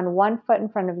concentrate on one foot in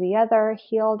front of the other,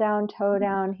 heel down, toe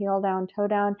down, heel down, toe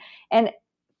down, and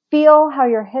feel how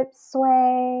your hips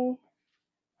sway,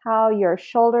 how your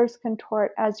shoulders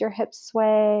contort as your hips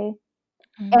sway,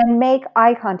 and make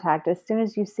eye contact as soon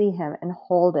as you see him and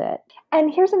hold it.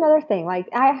 And here's another thing, like,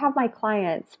 I have my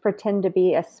clients pretend to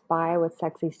be a spy with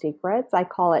sexy secrets. I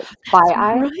call it spy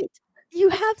eyes. Right. You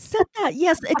have said that.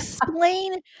 Yes.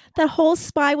 Explain that whole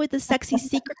spy with the sexy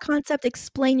secret concept.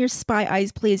 Explain your spy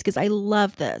eyes, please, because I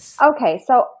love this. Okay.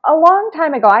 So a long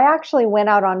time ago, I actually went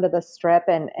out onto the strip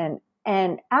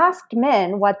and asked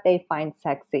men what they find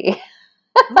sexy.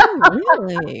 Oh,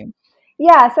 really?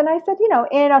 Yes. And I said,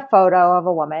 in a photo of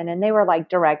a woman, and they were like,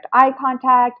 direct eye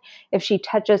contact, if she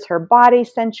touches her body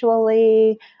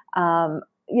sensually,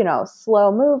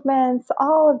 slow movements,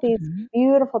 all of these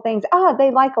beautiful things. They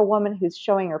like a woman who's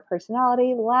showing her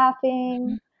personality,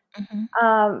 laughing,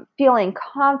 feeling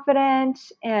confident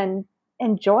and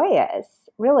joyous,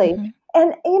 really.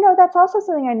 And, that's also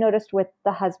something I noticed with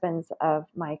the husbands of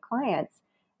my clients.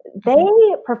 They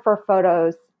prefer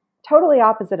photos totally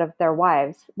opposite of their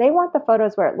wives. They want the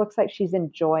photos where it looks like she's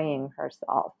enjoying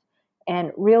herself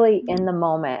and really in the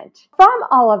moment. From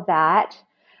all of that,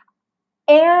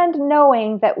 and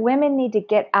knowing that women need to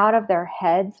get out of their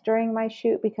heads during my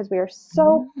shoot, because we are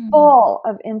so full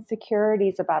of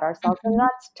insecurities about ourselves, and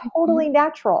that's totally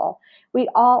natural. We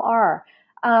all are.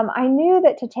 I knew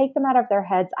that to take them out of their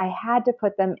heads, I had to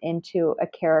put them into a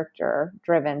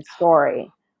character-driven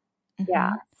story.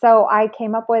 Yeah. So I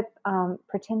came up with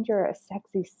pretend you're a spy.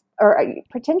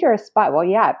 Well,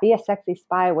 yeah, be a sexy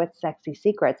spy with sexy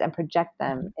secrets and project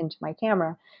them into my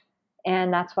camera.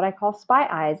 And that's what I call spy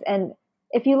eyes. And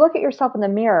if you look at yourself in the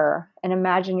mirror and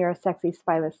imagine you're a sexy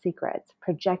spy with secrets,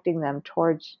 projecting them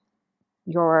towards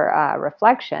your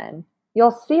reflection,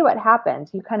 you'll see what happens.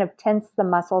 You kind of tense the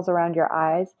muscles around your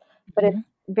eyes, but it's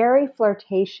very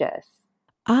flirtatious.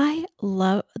 I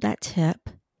love that tip,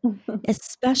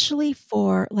 especially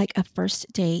for like a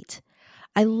first date.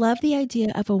 I love the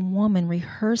idea of a woman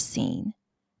rehearsing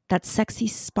that sexy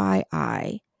spy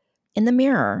eye in the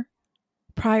mirror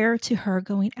prior to her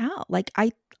going out. Like,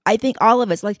 I think all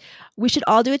of us, like, we should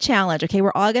all do a challenge. Okay,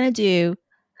 we're all going to do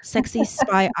sexy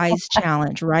spy eyes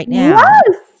challenge right now.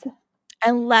 Yes.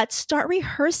 And let's start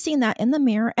rehearsing that in the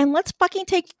mirror, and let's fucking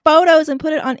take photos and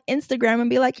put it on Instagram and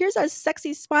be like, here's our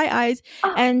sexy spy eyes.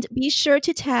 And be sure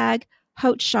to tag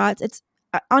Hot Shots. It's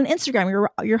on Instagram,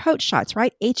 your Haute Shots,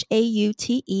 right?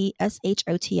 HAUTESHOTS.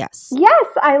 Yes,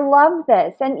 I love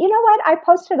this. And you know what? I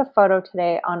posted a photo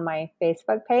today on my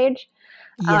Facebook page.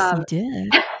 Yes, you did.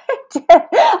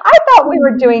 I thought we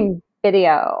were doing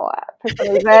video for some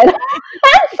reason. And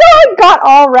so I got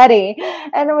all ready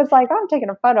and it was like, I'm taking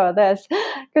a photo of this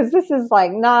because this is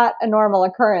like not a normal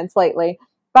occurrence lately.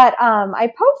 But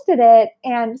I posted it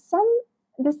and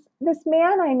this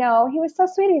man I know, he was so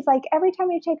sweet. He's like, every time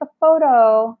you take a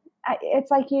photo, it's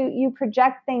like you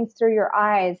project things through your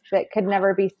eyes that could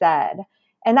never be said.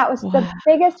 And that was the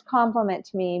biggest compliment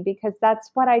to me because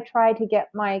that's what I try to get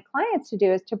my clients to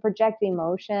do is to project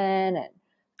emotion and,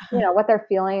 you know, what they're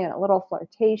feeling and a little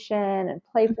flirtation and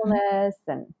playfulness.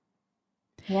 And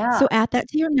yeah. So add that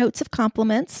to your notes of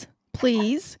compliments,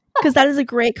 please, because that is a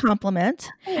great compliment.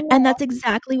 And that's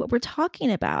exactly what we're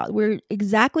talking about.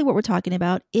 Exactly what we're talking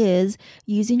about is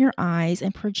using your eyes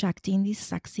and projecting these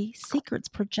sexy secrets,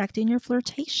 projecting your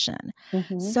flirtation.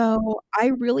 So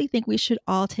I really think we should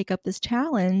all take up this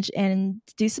challenge and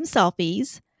do some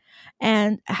selfies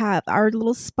and have our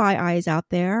little spy eyes out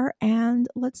there. And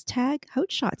let's tag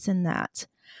Haute Shots in that.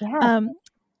 Yeah.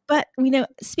 But, you know,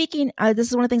 speaking, this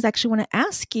is one of the things I actually want to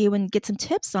ask you and get some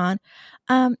tips on.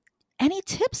 Any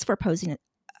tips for posing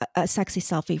a sexy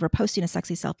selfie, for posting a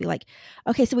sexy selfie? Like,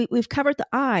 okay, so we've covered the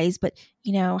eyes, but,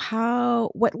 you know,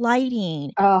 what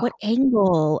lighting, what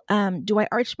angle, do I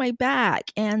arch my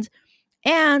back? And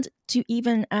to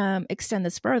even extend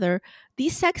this further,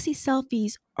 these sexy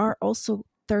selfies are also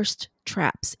thirst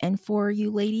traps. And for you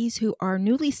ladies who are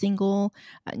newly single,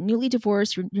 newly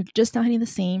divorced, you're just not hitting the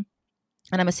scene.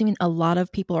 And I'm assuming a lot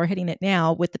of people are hitting it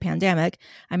now with the pandemic.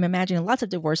 I'm imagining lots of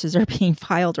divorces are being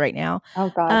filed right now.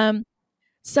 Oh, God.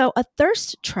 So a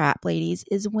thirst trap, ladies,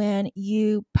 is when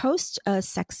you post a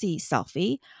sexy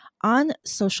selfie on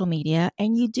social media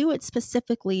and you do it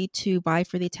specifically to vie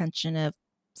for the attention of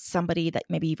somebody that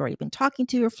maybe you've already been talking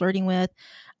to or flirting with.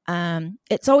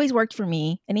 It's always worked for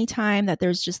me. Anytime that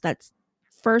there's just that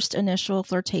first initial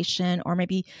flirtation, or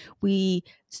maybe we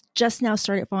just now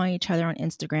started following each other on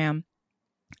Instagram,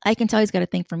 I can tell he's got a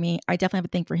thing for me. I definitely have a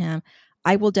thing for him.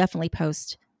 I will definitely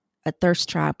post a thirst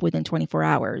trap within 24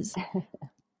 hours,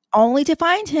 only to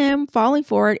find him falling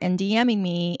for it and DMing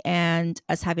me and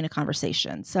us having a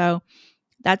conversation. So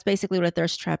that's basically what a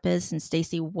thirst trap is. And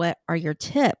Stacey, what are your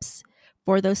tips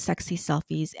for those sexy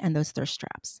selfies and those thirst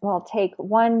traps? Well, take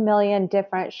 1 million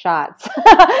different shots.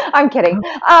 I'm kidding.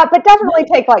 But definitely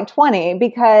take like 20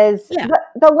 because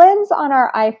the lens on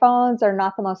our iPhones are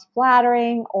not the most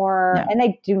flattering and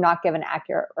they do not give an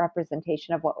accurate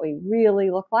representation of what we really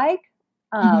look like.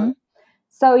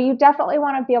 So you definitely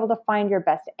want to be able to find your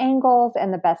best angles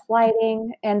and the best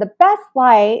lighting. And the best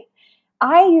light,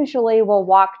 I usually will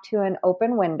walk to an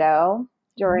open window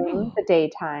during the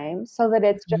daytime so that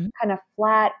it's just kind of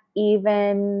flat,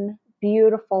 even,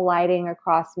 beautiful lighting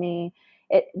across me.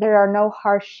 There are no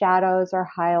harsh shadows or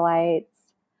highlights.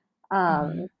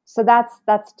 So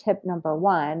that's tip number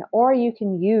one. Or you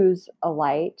can use a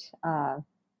light,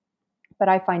 but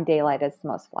I find daylight is the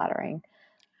most flattering.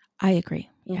 I agree.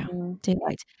 Yeah,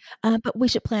 daylight. But we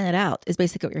should plan it out, is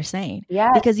basically what you're saying.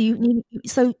 Yeah. Because you need,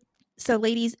 so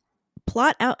ladies,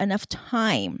 plot out enough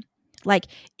time. Like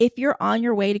if you're on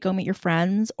your way to go meet your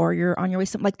friends or you're on your way,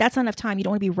 like that's not enough time. You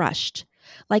don't want to be rushed.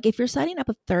 Like if you're setting up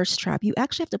a thirst trap, you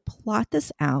actually have to plot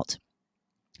this out.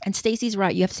 And Stacey's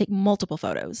right. You have to take multiple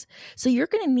photos. So you're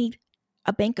going to need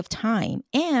a bank of time,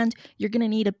 and you're going to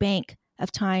need a bank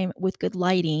of time with good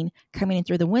lighting coming in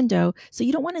through the window. So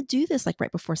you don't want to do this like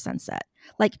right before sunset.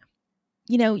 Like,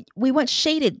 you know, we want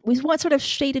sort of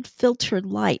shaded filtered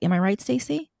light. Am I right,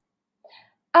 Stacey?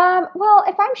 Well,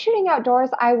 if I'm shooting outdoors,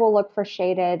 I will look for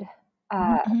shaded,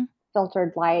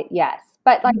 filtered light. Yes.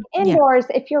 But like indoors,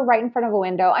 if you're right in front of a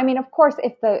window, I mean, of course,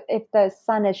 if the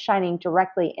sun is shining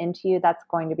directly into you, that's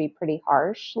going to be pretty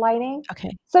harsh lighting.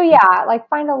 Okay. So yeah, like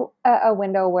find a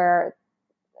window where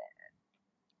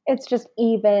it's just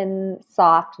even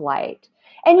soft light.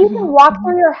 And you can walk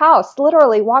through your house,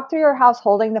 literally walk through your house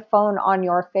holding the phone on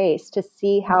your face to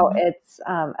see how it's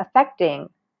affecting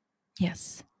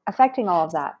all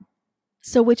of that.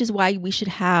 So which is why we should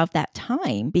have that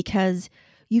time, because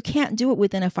you can't do it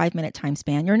within a 5-minute time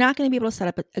span. You're not going to be able to set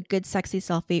up a good sexy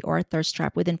selfie or a thirst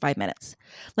trap within 5 minutes.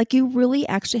 Like you really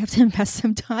actually have to invest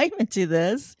some time into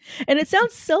this. And it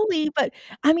sounds silly, but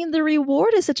I mean, the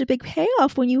reward is such a big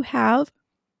payoff when you have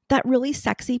that really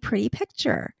sexy, pretty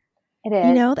picture. It is.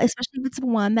 You know, especially if it's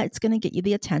one that's going to get you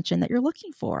the attention that you're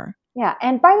looking for. Yeah.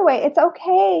 And by the way, it's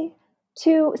okay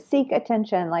to seek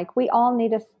attention. Like we all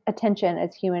need attention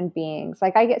as human beings.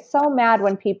 Like I get so mad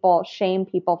when people shame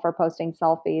people for posting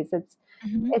selfies.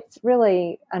 Mhm. It's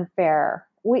really unfair.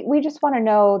 We just want to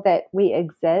know that we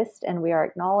exist and we are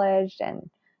acknowledged and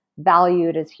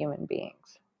valued as human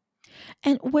beings.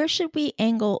 And where should we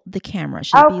angle the camera?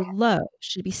 Should it be Okay. low?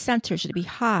 Should it be center? Should it be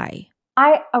high?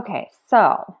 Okay,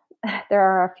 so there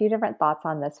are a few different thoughts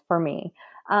on this for me.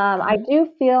 I Mhm.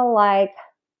 do feel like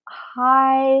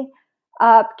high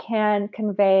up can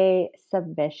convey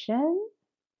submission.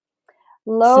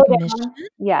 Low Submission? down,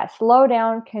 yes, low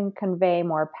down can convey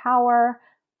more power.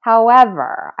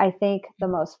 However, I think the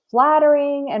most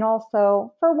flattering and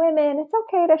also for women, it's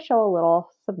okay to show a little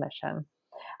submission,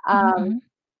 Mhm, um, mhm.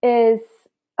 is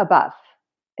above.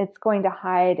 It's going to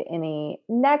hide any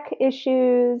neck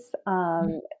issues.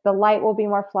 Mm. The light will be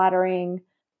more flattering.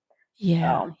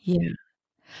 Yeah, So yeah.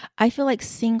 I feel like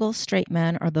single straight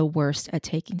men are the worst at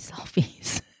taking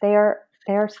selfies. they're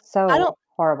I so don't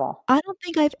horrible. I don't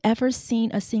think I've ever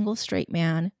seen a single straight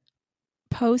man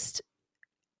post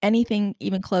anything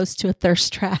even close to a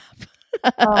thirst trap.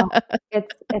 Oh,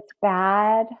 it's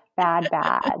bad, bad,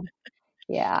 bad.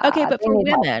 Yeah, Okay, but they for need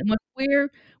help. women,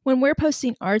 when we're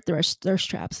posting our thirst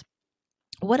traps,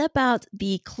 what about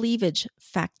the cleavage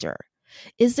factor?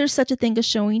 Is there such a thing as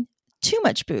showing too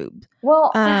much boob?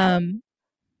 Well, Um,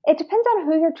 it depends on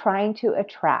who you're trying to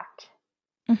attract.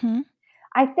 mhm.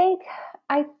 I think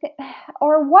I th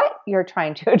or what you're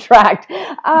trying to attract.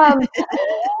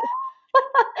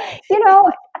 You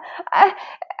know, I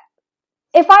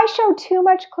if I show too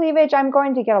much cleavage, I'm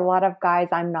going to get a lot of guys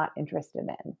I'm not interested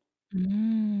in.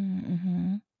 Mm,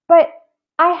 mhm. But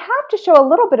I have to show a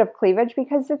little bit of cleavage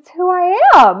because it's who I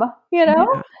am, you know?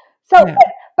 Yeah, So, yeah.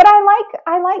 but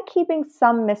I like keeping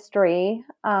some mystery,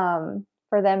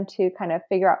 for them to kind of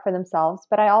figure out for themselves,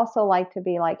 but I also like to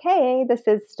be like, "Hey, this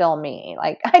is still me."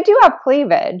 Like, I do have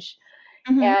cleavage,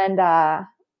 Mhm. and,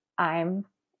 I'm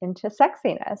into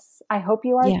sexiness. I hope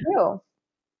you are Yeah, too.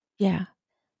 yeah.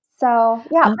 So,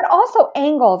 yeah, Um, but also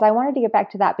angles. I wanted to get back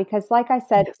to that because like I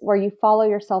said, yes. where you follow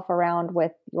yourself around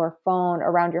with your phone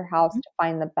around your house Mhm. to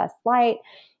find the best light,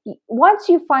 once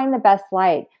you find the best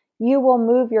light, you will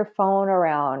move your phone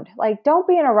around. Like, don't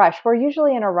be in a rush. We're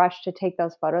usually in a rush to take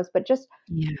those photos, but just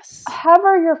Yes.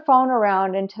 hover your phone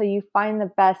around until you find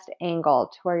the best angle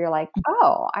to where you're like, Mm.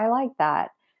 "Oh, I like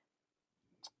that."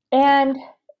 And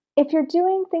if you're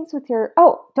doing things with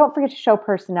don't forget to show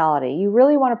personality. You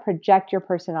really want to project your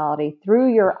personality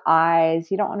through your eyes.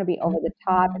 You don't want to be over the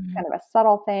top. It's Mhm. kind of a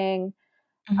subtle thing.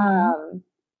 Mhm. Um,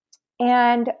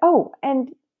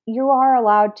 and you are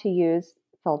allowed to use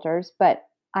filters, but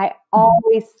I Mhm.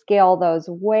 always scale those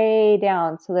way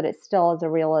down so that it still is a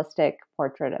realistic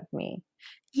portrait of me.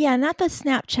 Yeah, not the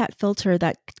Snapchat filter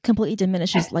that completely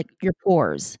diminishes, like, your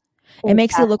pores. It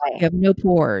makes it look like Exactly. you have no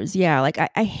pores. Yeah, like,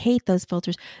 I hate those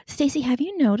filters. Stacey, have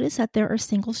you noticed that there are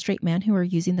single straight men who are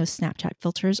using those Snapchat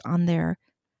filters on their,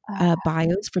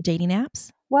 bios for dating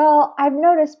apps? Well, I've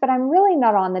noticed, but I'm really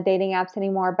not on the dating apps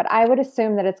anymore, but I would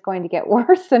assume that it's going to get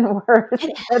worse and worse It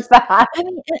with is. that. I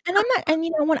mean, and I'm not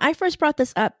and, when I first brought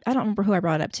this up, I don't remember who I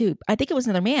brought it up to. I think it was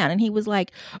another man, and he was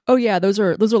like, "Oh, yeah, those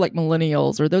are, like,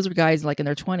 millennials, or those are guys, like, in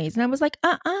their 20s." And I was like,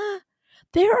 "Uh-uh.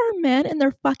 There are men in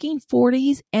their fucking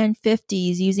 40s and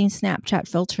 50s using Snapchat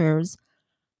filters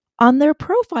on their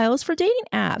profiles for dating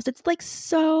apps." It's, like,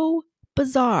 so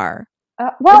bizarre.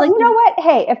 It's Well, like you know what?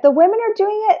 Hey, if the women are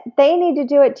doing it, they need to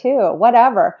do it too,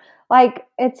 whatever. Like,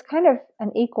 it's kind of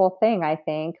an equal thing, I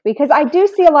think, because I do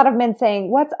see a lot of men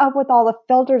saying, "What's up with all the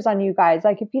filters on you guys?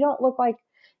 Like, if you don't look like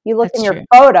you look That's in your true.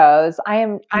 photos,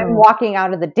 I'm Oh. walking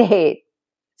out of the date."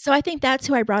 So I think that's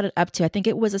who I brought it up to. I think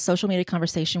it was a social media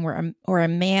conversation where a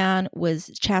man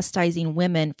was chastising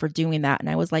women for doing that, and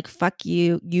I was like, "Fuck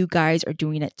you! You guys are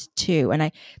doing it too." And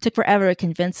I took forever to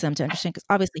convince him to understand because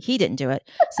obviously he didn't do it,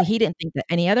 so he didn't think that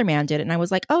any other man did it. And I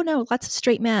was like, "Oh no, lots of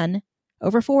straight men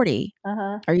over 40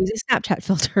 Uh-huh. are using Snapchat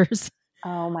filters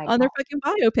Oh my on their god. fucking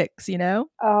biopics," you know.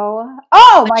 Oh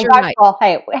But my you're gosh. right. Well,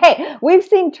 hey, we've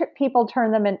seen people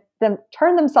turn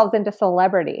themselves into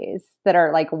celebrities that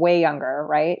are, like, way younger,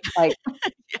 right? Like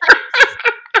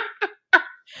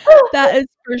That is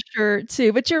for sure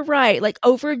too. But you're right. Like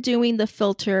overdoing the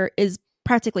filter is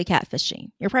practically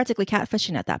catfishing. You're practically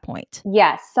catfishing at that point.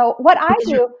 Yes. So what I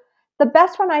Because you're do, the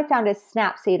best one I found is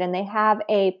Snapseed, and they have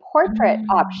a portrait mm,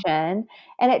 option,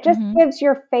 and it just mhm, gives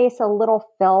your face a little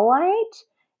fill light,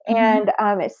 mhm.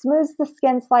 and it smooths the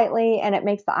skin slightly, and it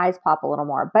makes the eyes pop a little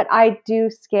more. But I do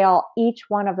scale each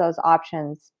one of those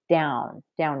options down,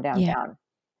 down, down, Yeah. down,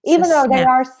 So even though they Snap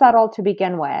are subtle to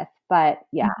begin with. But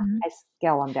yeah, mhm. I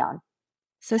scale them down.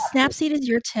 So Snapseed is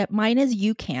your tip. Mine is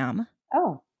YouCam.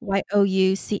 Oh.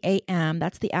 Youcam.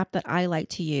 That's the app that I like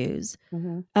to use.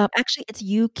 Mm-hmm. Actually, it's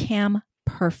YouCam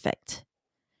Perfect.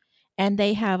 And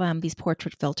they have these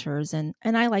portrait filters, and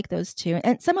I like those too.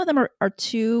 And some of them are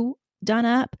too done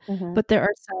up, Mm-hmm. but there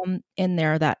are some in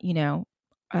there that,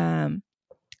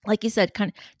 like you said,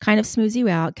 kind of smooths you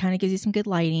out, kind of gives you some good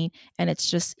lighting, and it's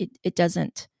just it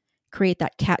doesn't create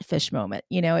that catfish moment.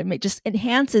 Just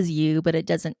enhances you, but it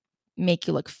doesn't make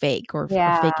you look fake or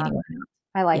Yeah, fake anyone out.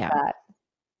 I like Yeah. that.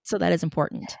 So that is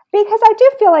important. Because I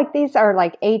do feel like these are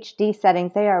like HD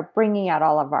settings. They are bringing out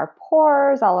all of our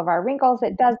pores, all of our wrinkles.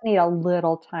 It does need a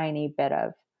little tiny bit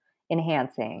of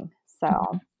enhancing. So,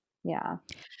 Mhm. yeah.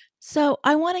 So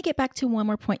I want to get back to one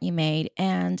more point you made,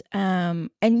 and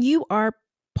you are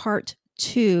part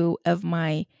 2 of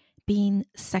my Being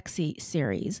Sexy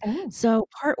series. Oh, So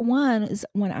part 1 is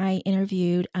when I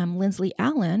interviewed Lindsley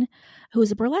Allen, who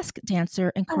is a burlesque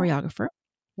dancer and oh, choreographer,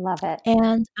 love it.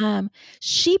 and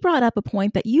she brought up a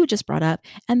point that you just brought up,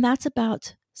 and that's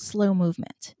about slow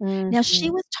movement. Now she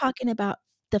Mhm. was talking about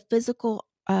the physical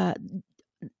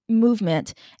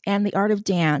movement and the art of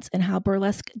dance, and how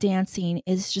burlesque dancing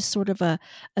is just sort of a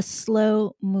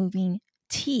slow moving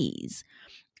tease.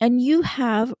 And you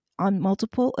have, on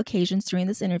multiple occasions during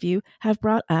this interview, have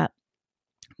brought up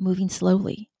moving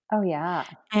slowly. Oh, yeah.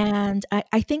 And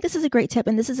I think this is a great tip.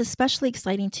 And this is especially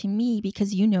exciting to me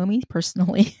because you know me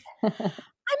personally. I'm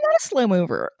not a slow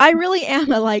mover. I really am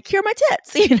here are my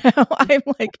tits. I'm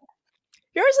like,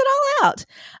 here's it all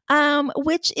out,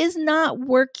 which is not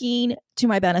working to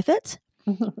my benefit.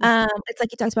 It's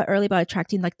like you talked about earlier about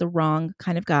attracting like the wrong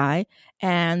kind of guy.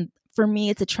 And for me,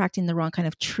 it's attracting the wrong kind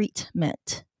of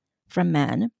treatment from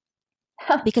men,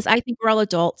 because I think we're all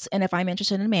adults. And if I'm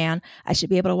interested in a man, I should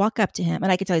be able to walk up to him,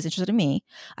 and I can tell he's interested in me.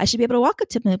 I should be able to walk up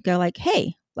to him and go like,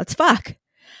 hey, let's fuck.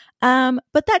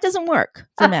 But that doesn't work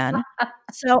for men.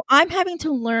 So I'm having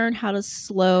to learn how to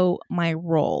slow my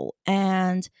roll.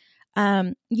 And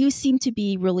you seem to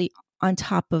be really on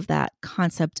top of that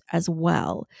concept as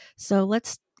well. So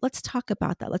let's talk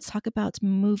about that. Let's talk about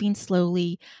moving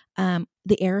slowly,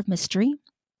 the air of mystery,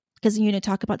 because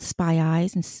talk about spy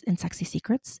eyes and sexy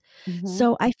secrets. Mhm.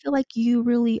 So I feel like you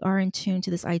really are in tune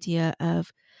to this idea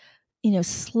of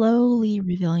slowly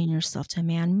revealing yourself to a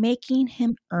man, making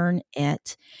him earn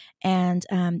it, and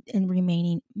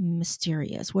remaining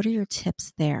mysterious. What are your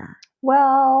tips there?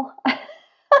 Well,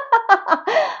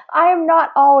 I am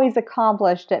not always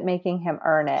accomplished at making him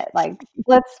earn it. Like,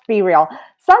 let's be real. Uh-huh.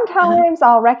 Sometimes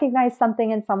I'll recognize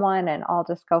something in someone and I'll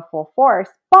just go full force.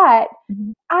 But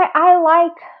Mhm. I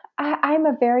like, I'm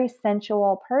a very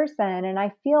sensual person, and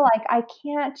I feel like I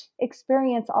can't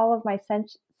experience all of my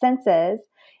senses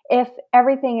if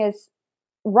everything is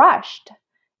rushed.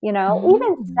 Even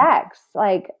Mm. sex,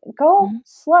 like, go Mhm.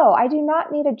 slow. I do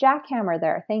not need a jackhammer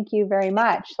there. Thank you very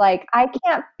much. Like, I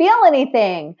can't feel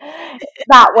anything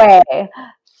that way.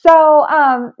 So,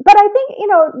 but I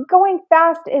think, going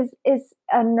fast is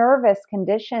a nervous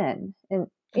condition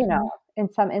Mhm. in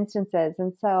some instances.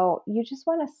 And so you just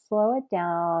want to slow it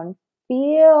down,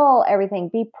 feel everything,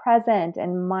 be present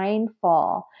and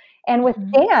mindful. And with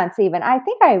Mhm. dance, even, I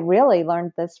think I really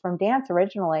learned this from dance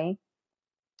originally,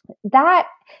 that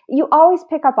you always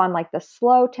pick up on like the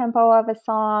slow tempo of a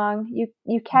song.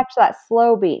 You catch that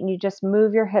slow beat and you just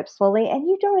move your hips slowly, and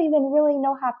you don't even really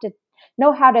know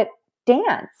how to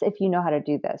dance if you know how to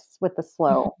do this with the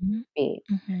slow Mhm. beat.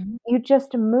 Mhm. You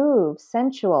just move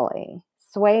sensually,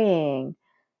 swaying,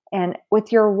 and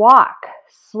with your walk,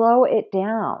 slow it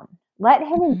down. Let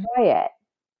him Mhm. enjoy it.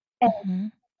 And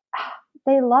Mhm.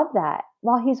 they love that.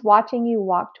 While he's watching you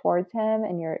walk towards him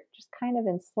and you're just kind of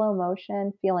in slow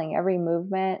motion, feeling every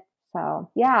movement. So,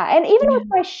 yeah, and even with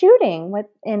Yeah. my shooting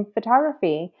in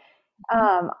photography,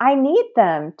 Mhm. I need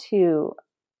them to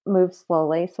move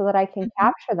slowly so that I can Mhm.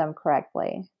 capture them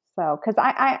correctly. So, because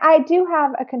I do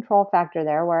have a control factor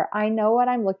there where I know what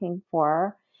I'm looking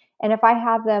for, and if I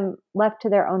have them left to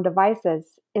their own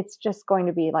devices, it's just going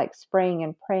to be like spraying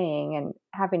and praying and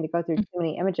having to go through Mhm. too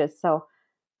many images. So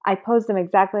I pose them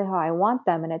exactly how I want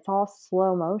them, and it's all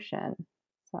slow motion.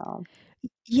 So,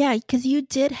 Yeah, because you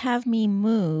did have me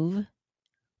move,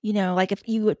 like if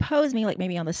you would pose me, like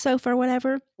maybe on the sofa or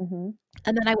whatever, mhm.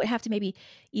 and then I would have to maybe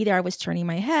either I was turning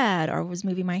my head or I was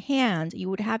moving my hand. You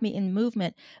would have me in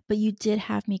movement, but you did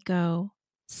have me go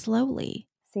slowly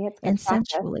See, it's good and practice.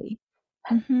 sensually.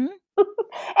 Mhm.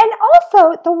 And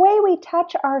also the way we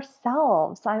touch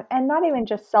ourselves, and not even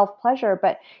just self-pleasure,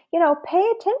 but,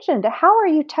 pay attention to how are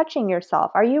you touching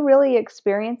yourself? Are you really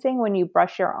experiencing when you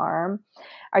brush your arm?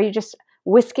 Are you just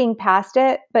whisking past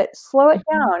it? But slow it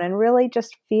Mhm. down and really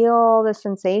just feel the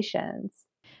sensations.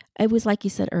 It was like you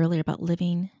said earlier about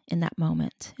living in that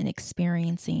moment and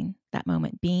experiencing that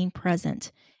moment, being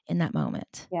present in that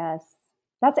moment. Yes.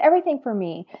 That's everything for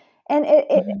me. And it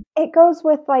Mhm. it goes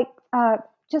with, like,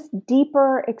 just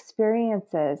deeper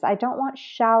experiences. I don't want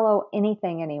shallow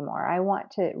anything anymore. I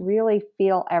want to really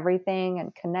feel everything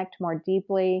and connect more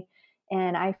deeply,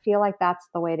 and I feel like that's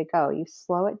the way to go. You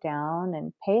slow it down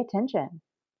and pay attention.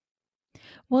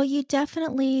 Well, you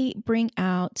definitely bring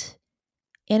out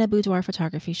in a boudoir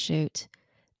photography shoot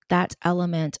that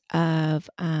element of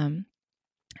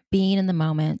being in the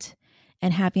moment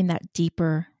and having that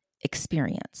deeper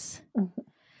experience. Mhm.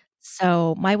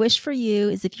 So, my wish for you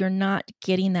is if you're not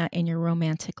getting that in your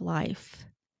romantic life,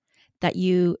 that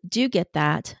you do get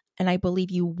that. And I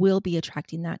believe you will be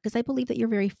attracting that because I believe that you're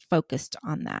very focused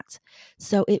on that.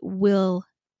 So it will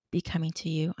be coming to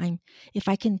you. If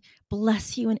I can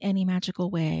bless you in any magical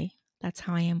way, that's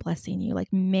how I am blessing you.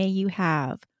 Like, may you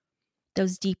have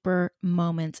those deeper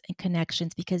moments and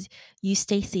connections because you,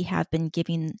 Stacy, have been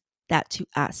giving that to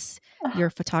us, your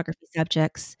photography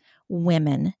subjects,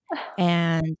 women.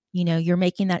 And, you're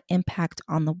making that impact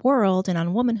on the world and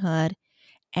on womanhood,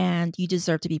 and you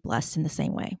deserve to be blessed in the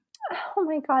same way. Oh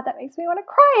my god, that makes me wanna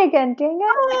cry again, dang it.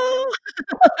 Oh.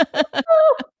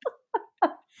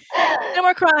 No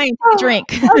more crying, take a Oh,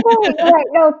 drink. okay, you're right.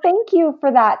 No, thank you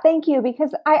for that. Thank you,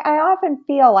 because I often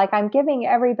feel like I'm giving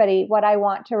everybody what I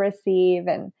want to receive,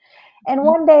 and Mhm.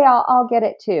 one day I'll get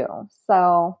it too.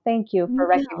 So, thank you You for will.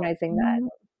 recognizing that.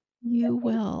 You That means a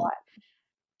will. lot.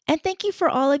 And thank you for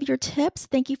all of your tips.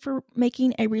 Thank you for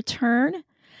making a return,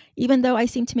 even though I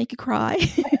seem to make you cry.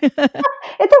 It's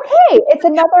okay. It's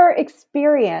another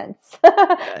experience. Good,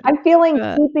 I'm feeling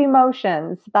good. deep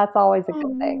emotions. That's always a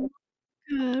good thing.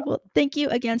 Oh, good. Well, thank you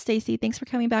again, Stacy. Thanks for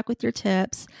coming back with your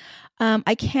tips.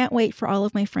 I can't wait for all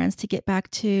of my friends to get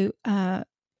back to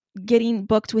getting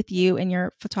booked with you in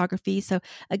your photography. So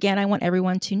again, I want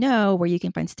everyone to know where you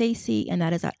can find Stacy, and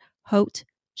that is at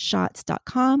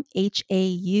hauteshots.com,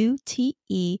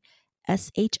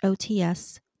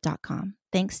 HAUTESHOTS.com.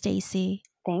 Thanks, Stacy.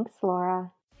 Thanks,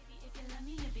 Laura.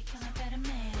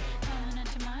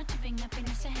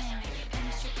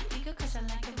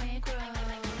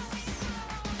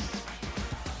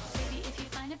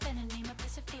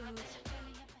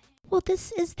 Well,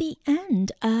 this is the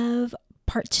end of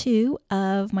part 2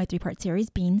 of my 3-part series,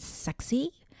 Being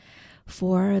Sexy,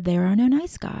 for There Are No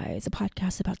Nice Guys, a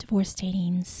podcast about divorce,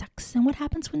 dating, sex, and what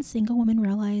happens when single women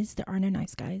realize there are no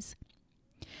nice guys.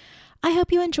 I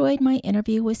hope you enjoyed my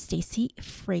interview with Stacy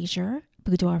Frazier,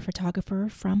 boudoir photographer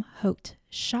from Haute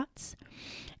Shots,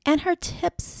 and her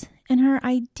tips and her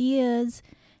ideas,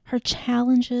 her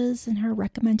challenges, and her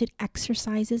recommended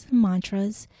exercises and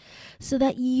mantras so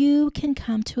that you can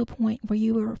come to a point where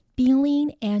you are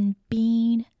feeling and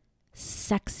being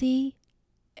sexy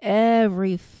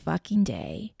every fucking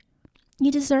day.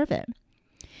 You deserve it.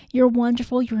 You're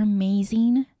wonderful, you're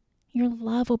amazing, you're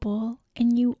lovable,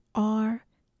 and you are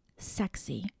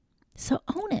sexy. So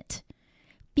own it.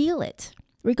 Feel it.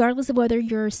 Regardless of whether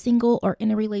you're single or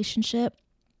in a relationship,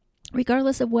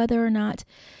 regardless of whether or not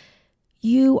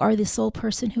you are the sole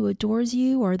person who adores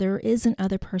you or there is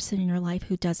another person in your life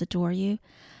who does adore you,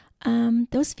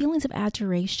 those feelings of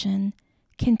adoration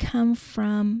can come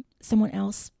from someone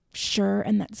else, sure,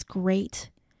 and that's great.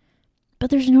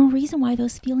 But there's no reason why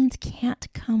those feelings can't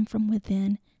come from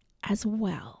within as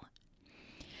well.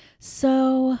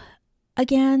 So,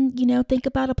 again, think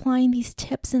about applying these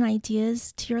tips and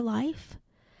ideas to your life.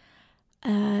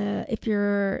 If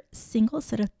you're single,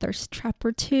 set a thirst trap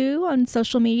or 2 on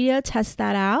social media. Test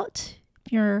that out.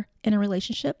 If you're in a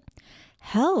relationship,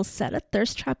 hell, set a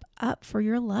thirst trap up for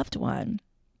your loved one.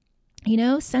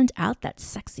 Send out that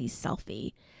sexy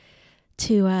selfie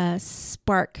to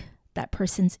spark that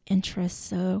person's interest.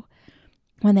 So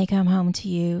when they come home to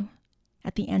you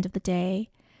at the end of the day,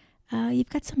 you've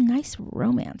got some nice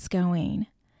romance going.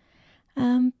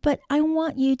 But I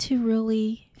want you to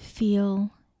really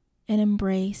feel and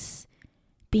embrace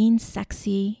being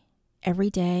sexy every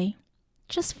day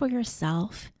just for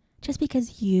yourself, just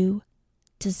because you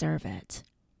deserve it.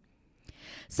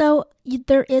 So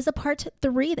there is a part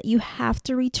 3 that you have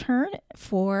to return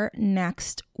for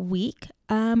next week.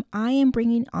 I am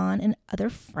bringing on another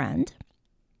friend.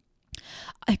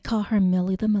 I call her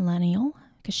Millie the Millennial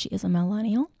because she is a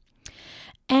millennial.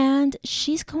 And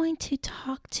she's going to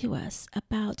talk to us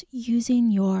about using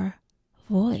your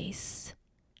voice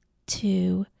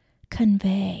to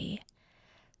convey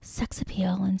sex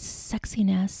appeal and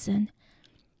sexiness and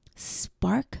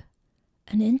spark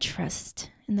an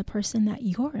interest in the person that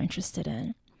you're interested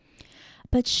in.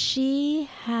 But she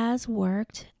has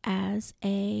worked as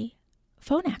a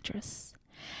phone actress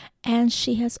And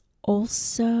she has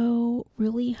also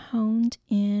really honed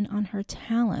in on her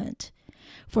talent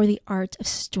for the art of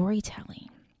storytelling.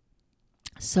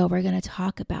 So we're going to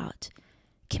talk about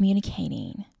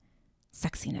communicating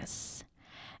sexiness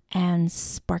and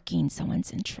sparking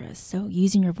someone's interest. So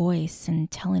using your voice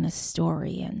and telling a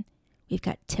story. And we've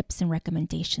got tips and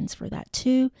recommendations for that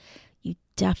too. You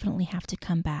definitely have to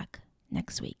come back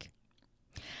next week.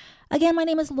 Again, my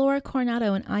name is Laura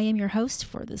Coronado, and I am your host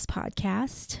for this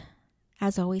podcast.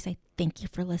 As always, I thank you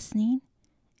for listening.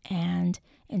 And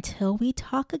until we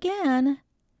talk again,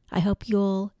 I hope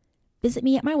you'll visit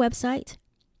me at my website,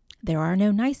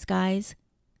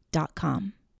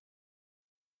 therearenoNiceGuys.com.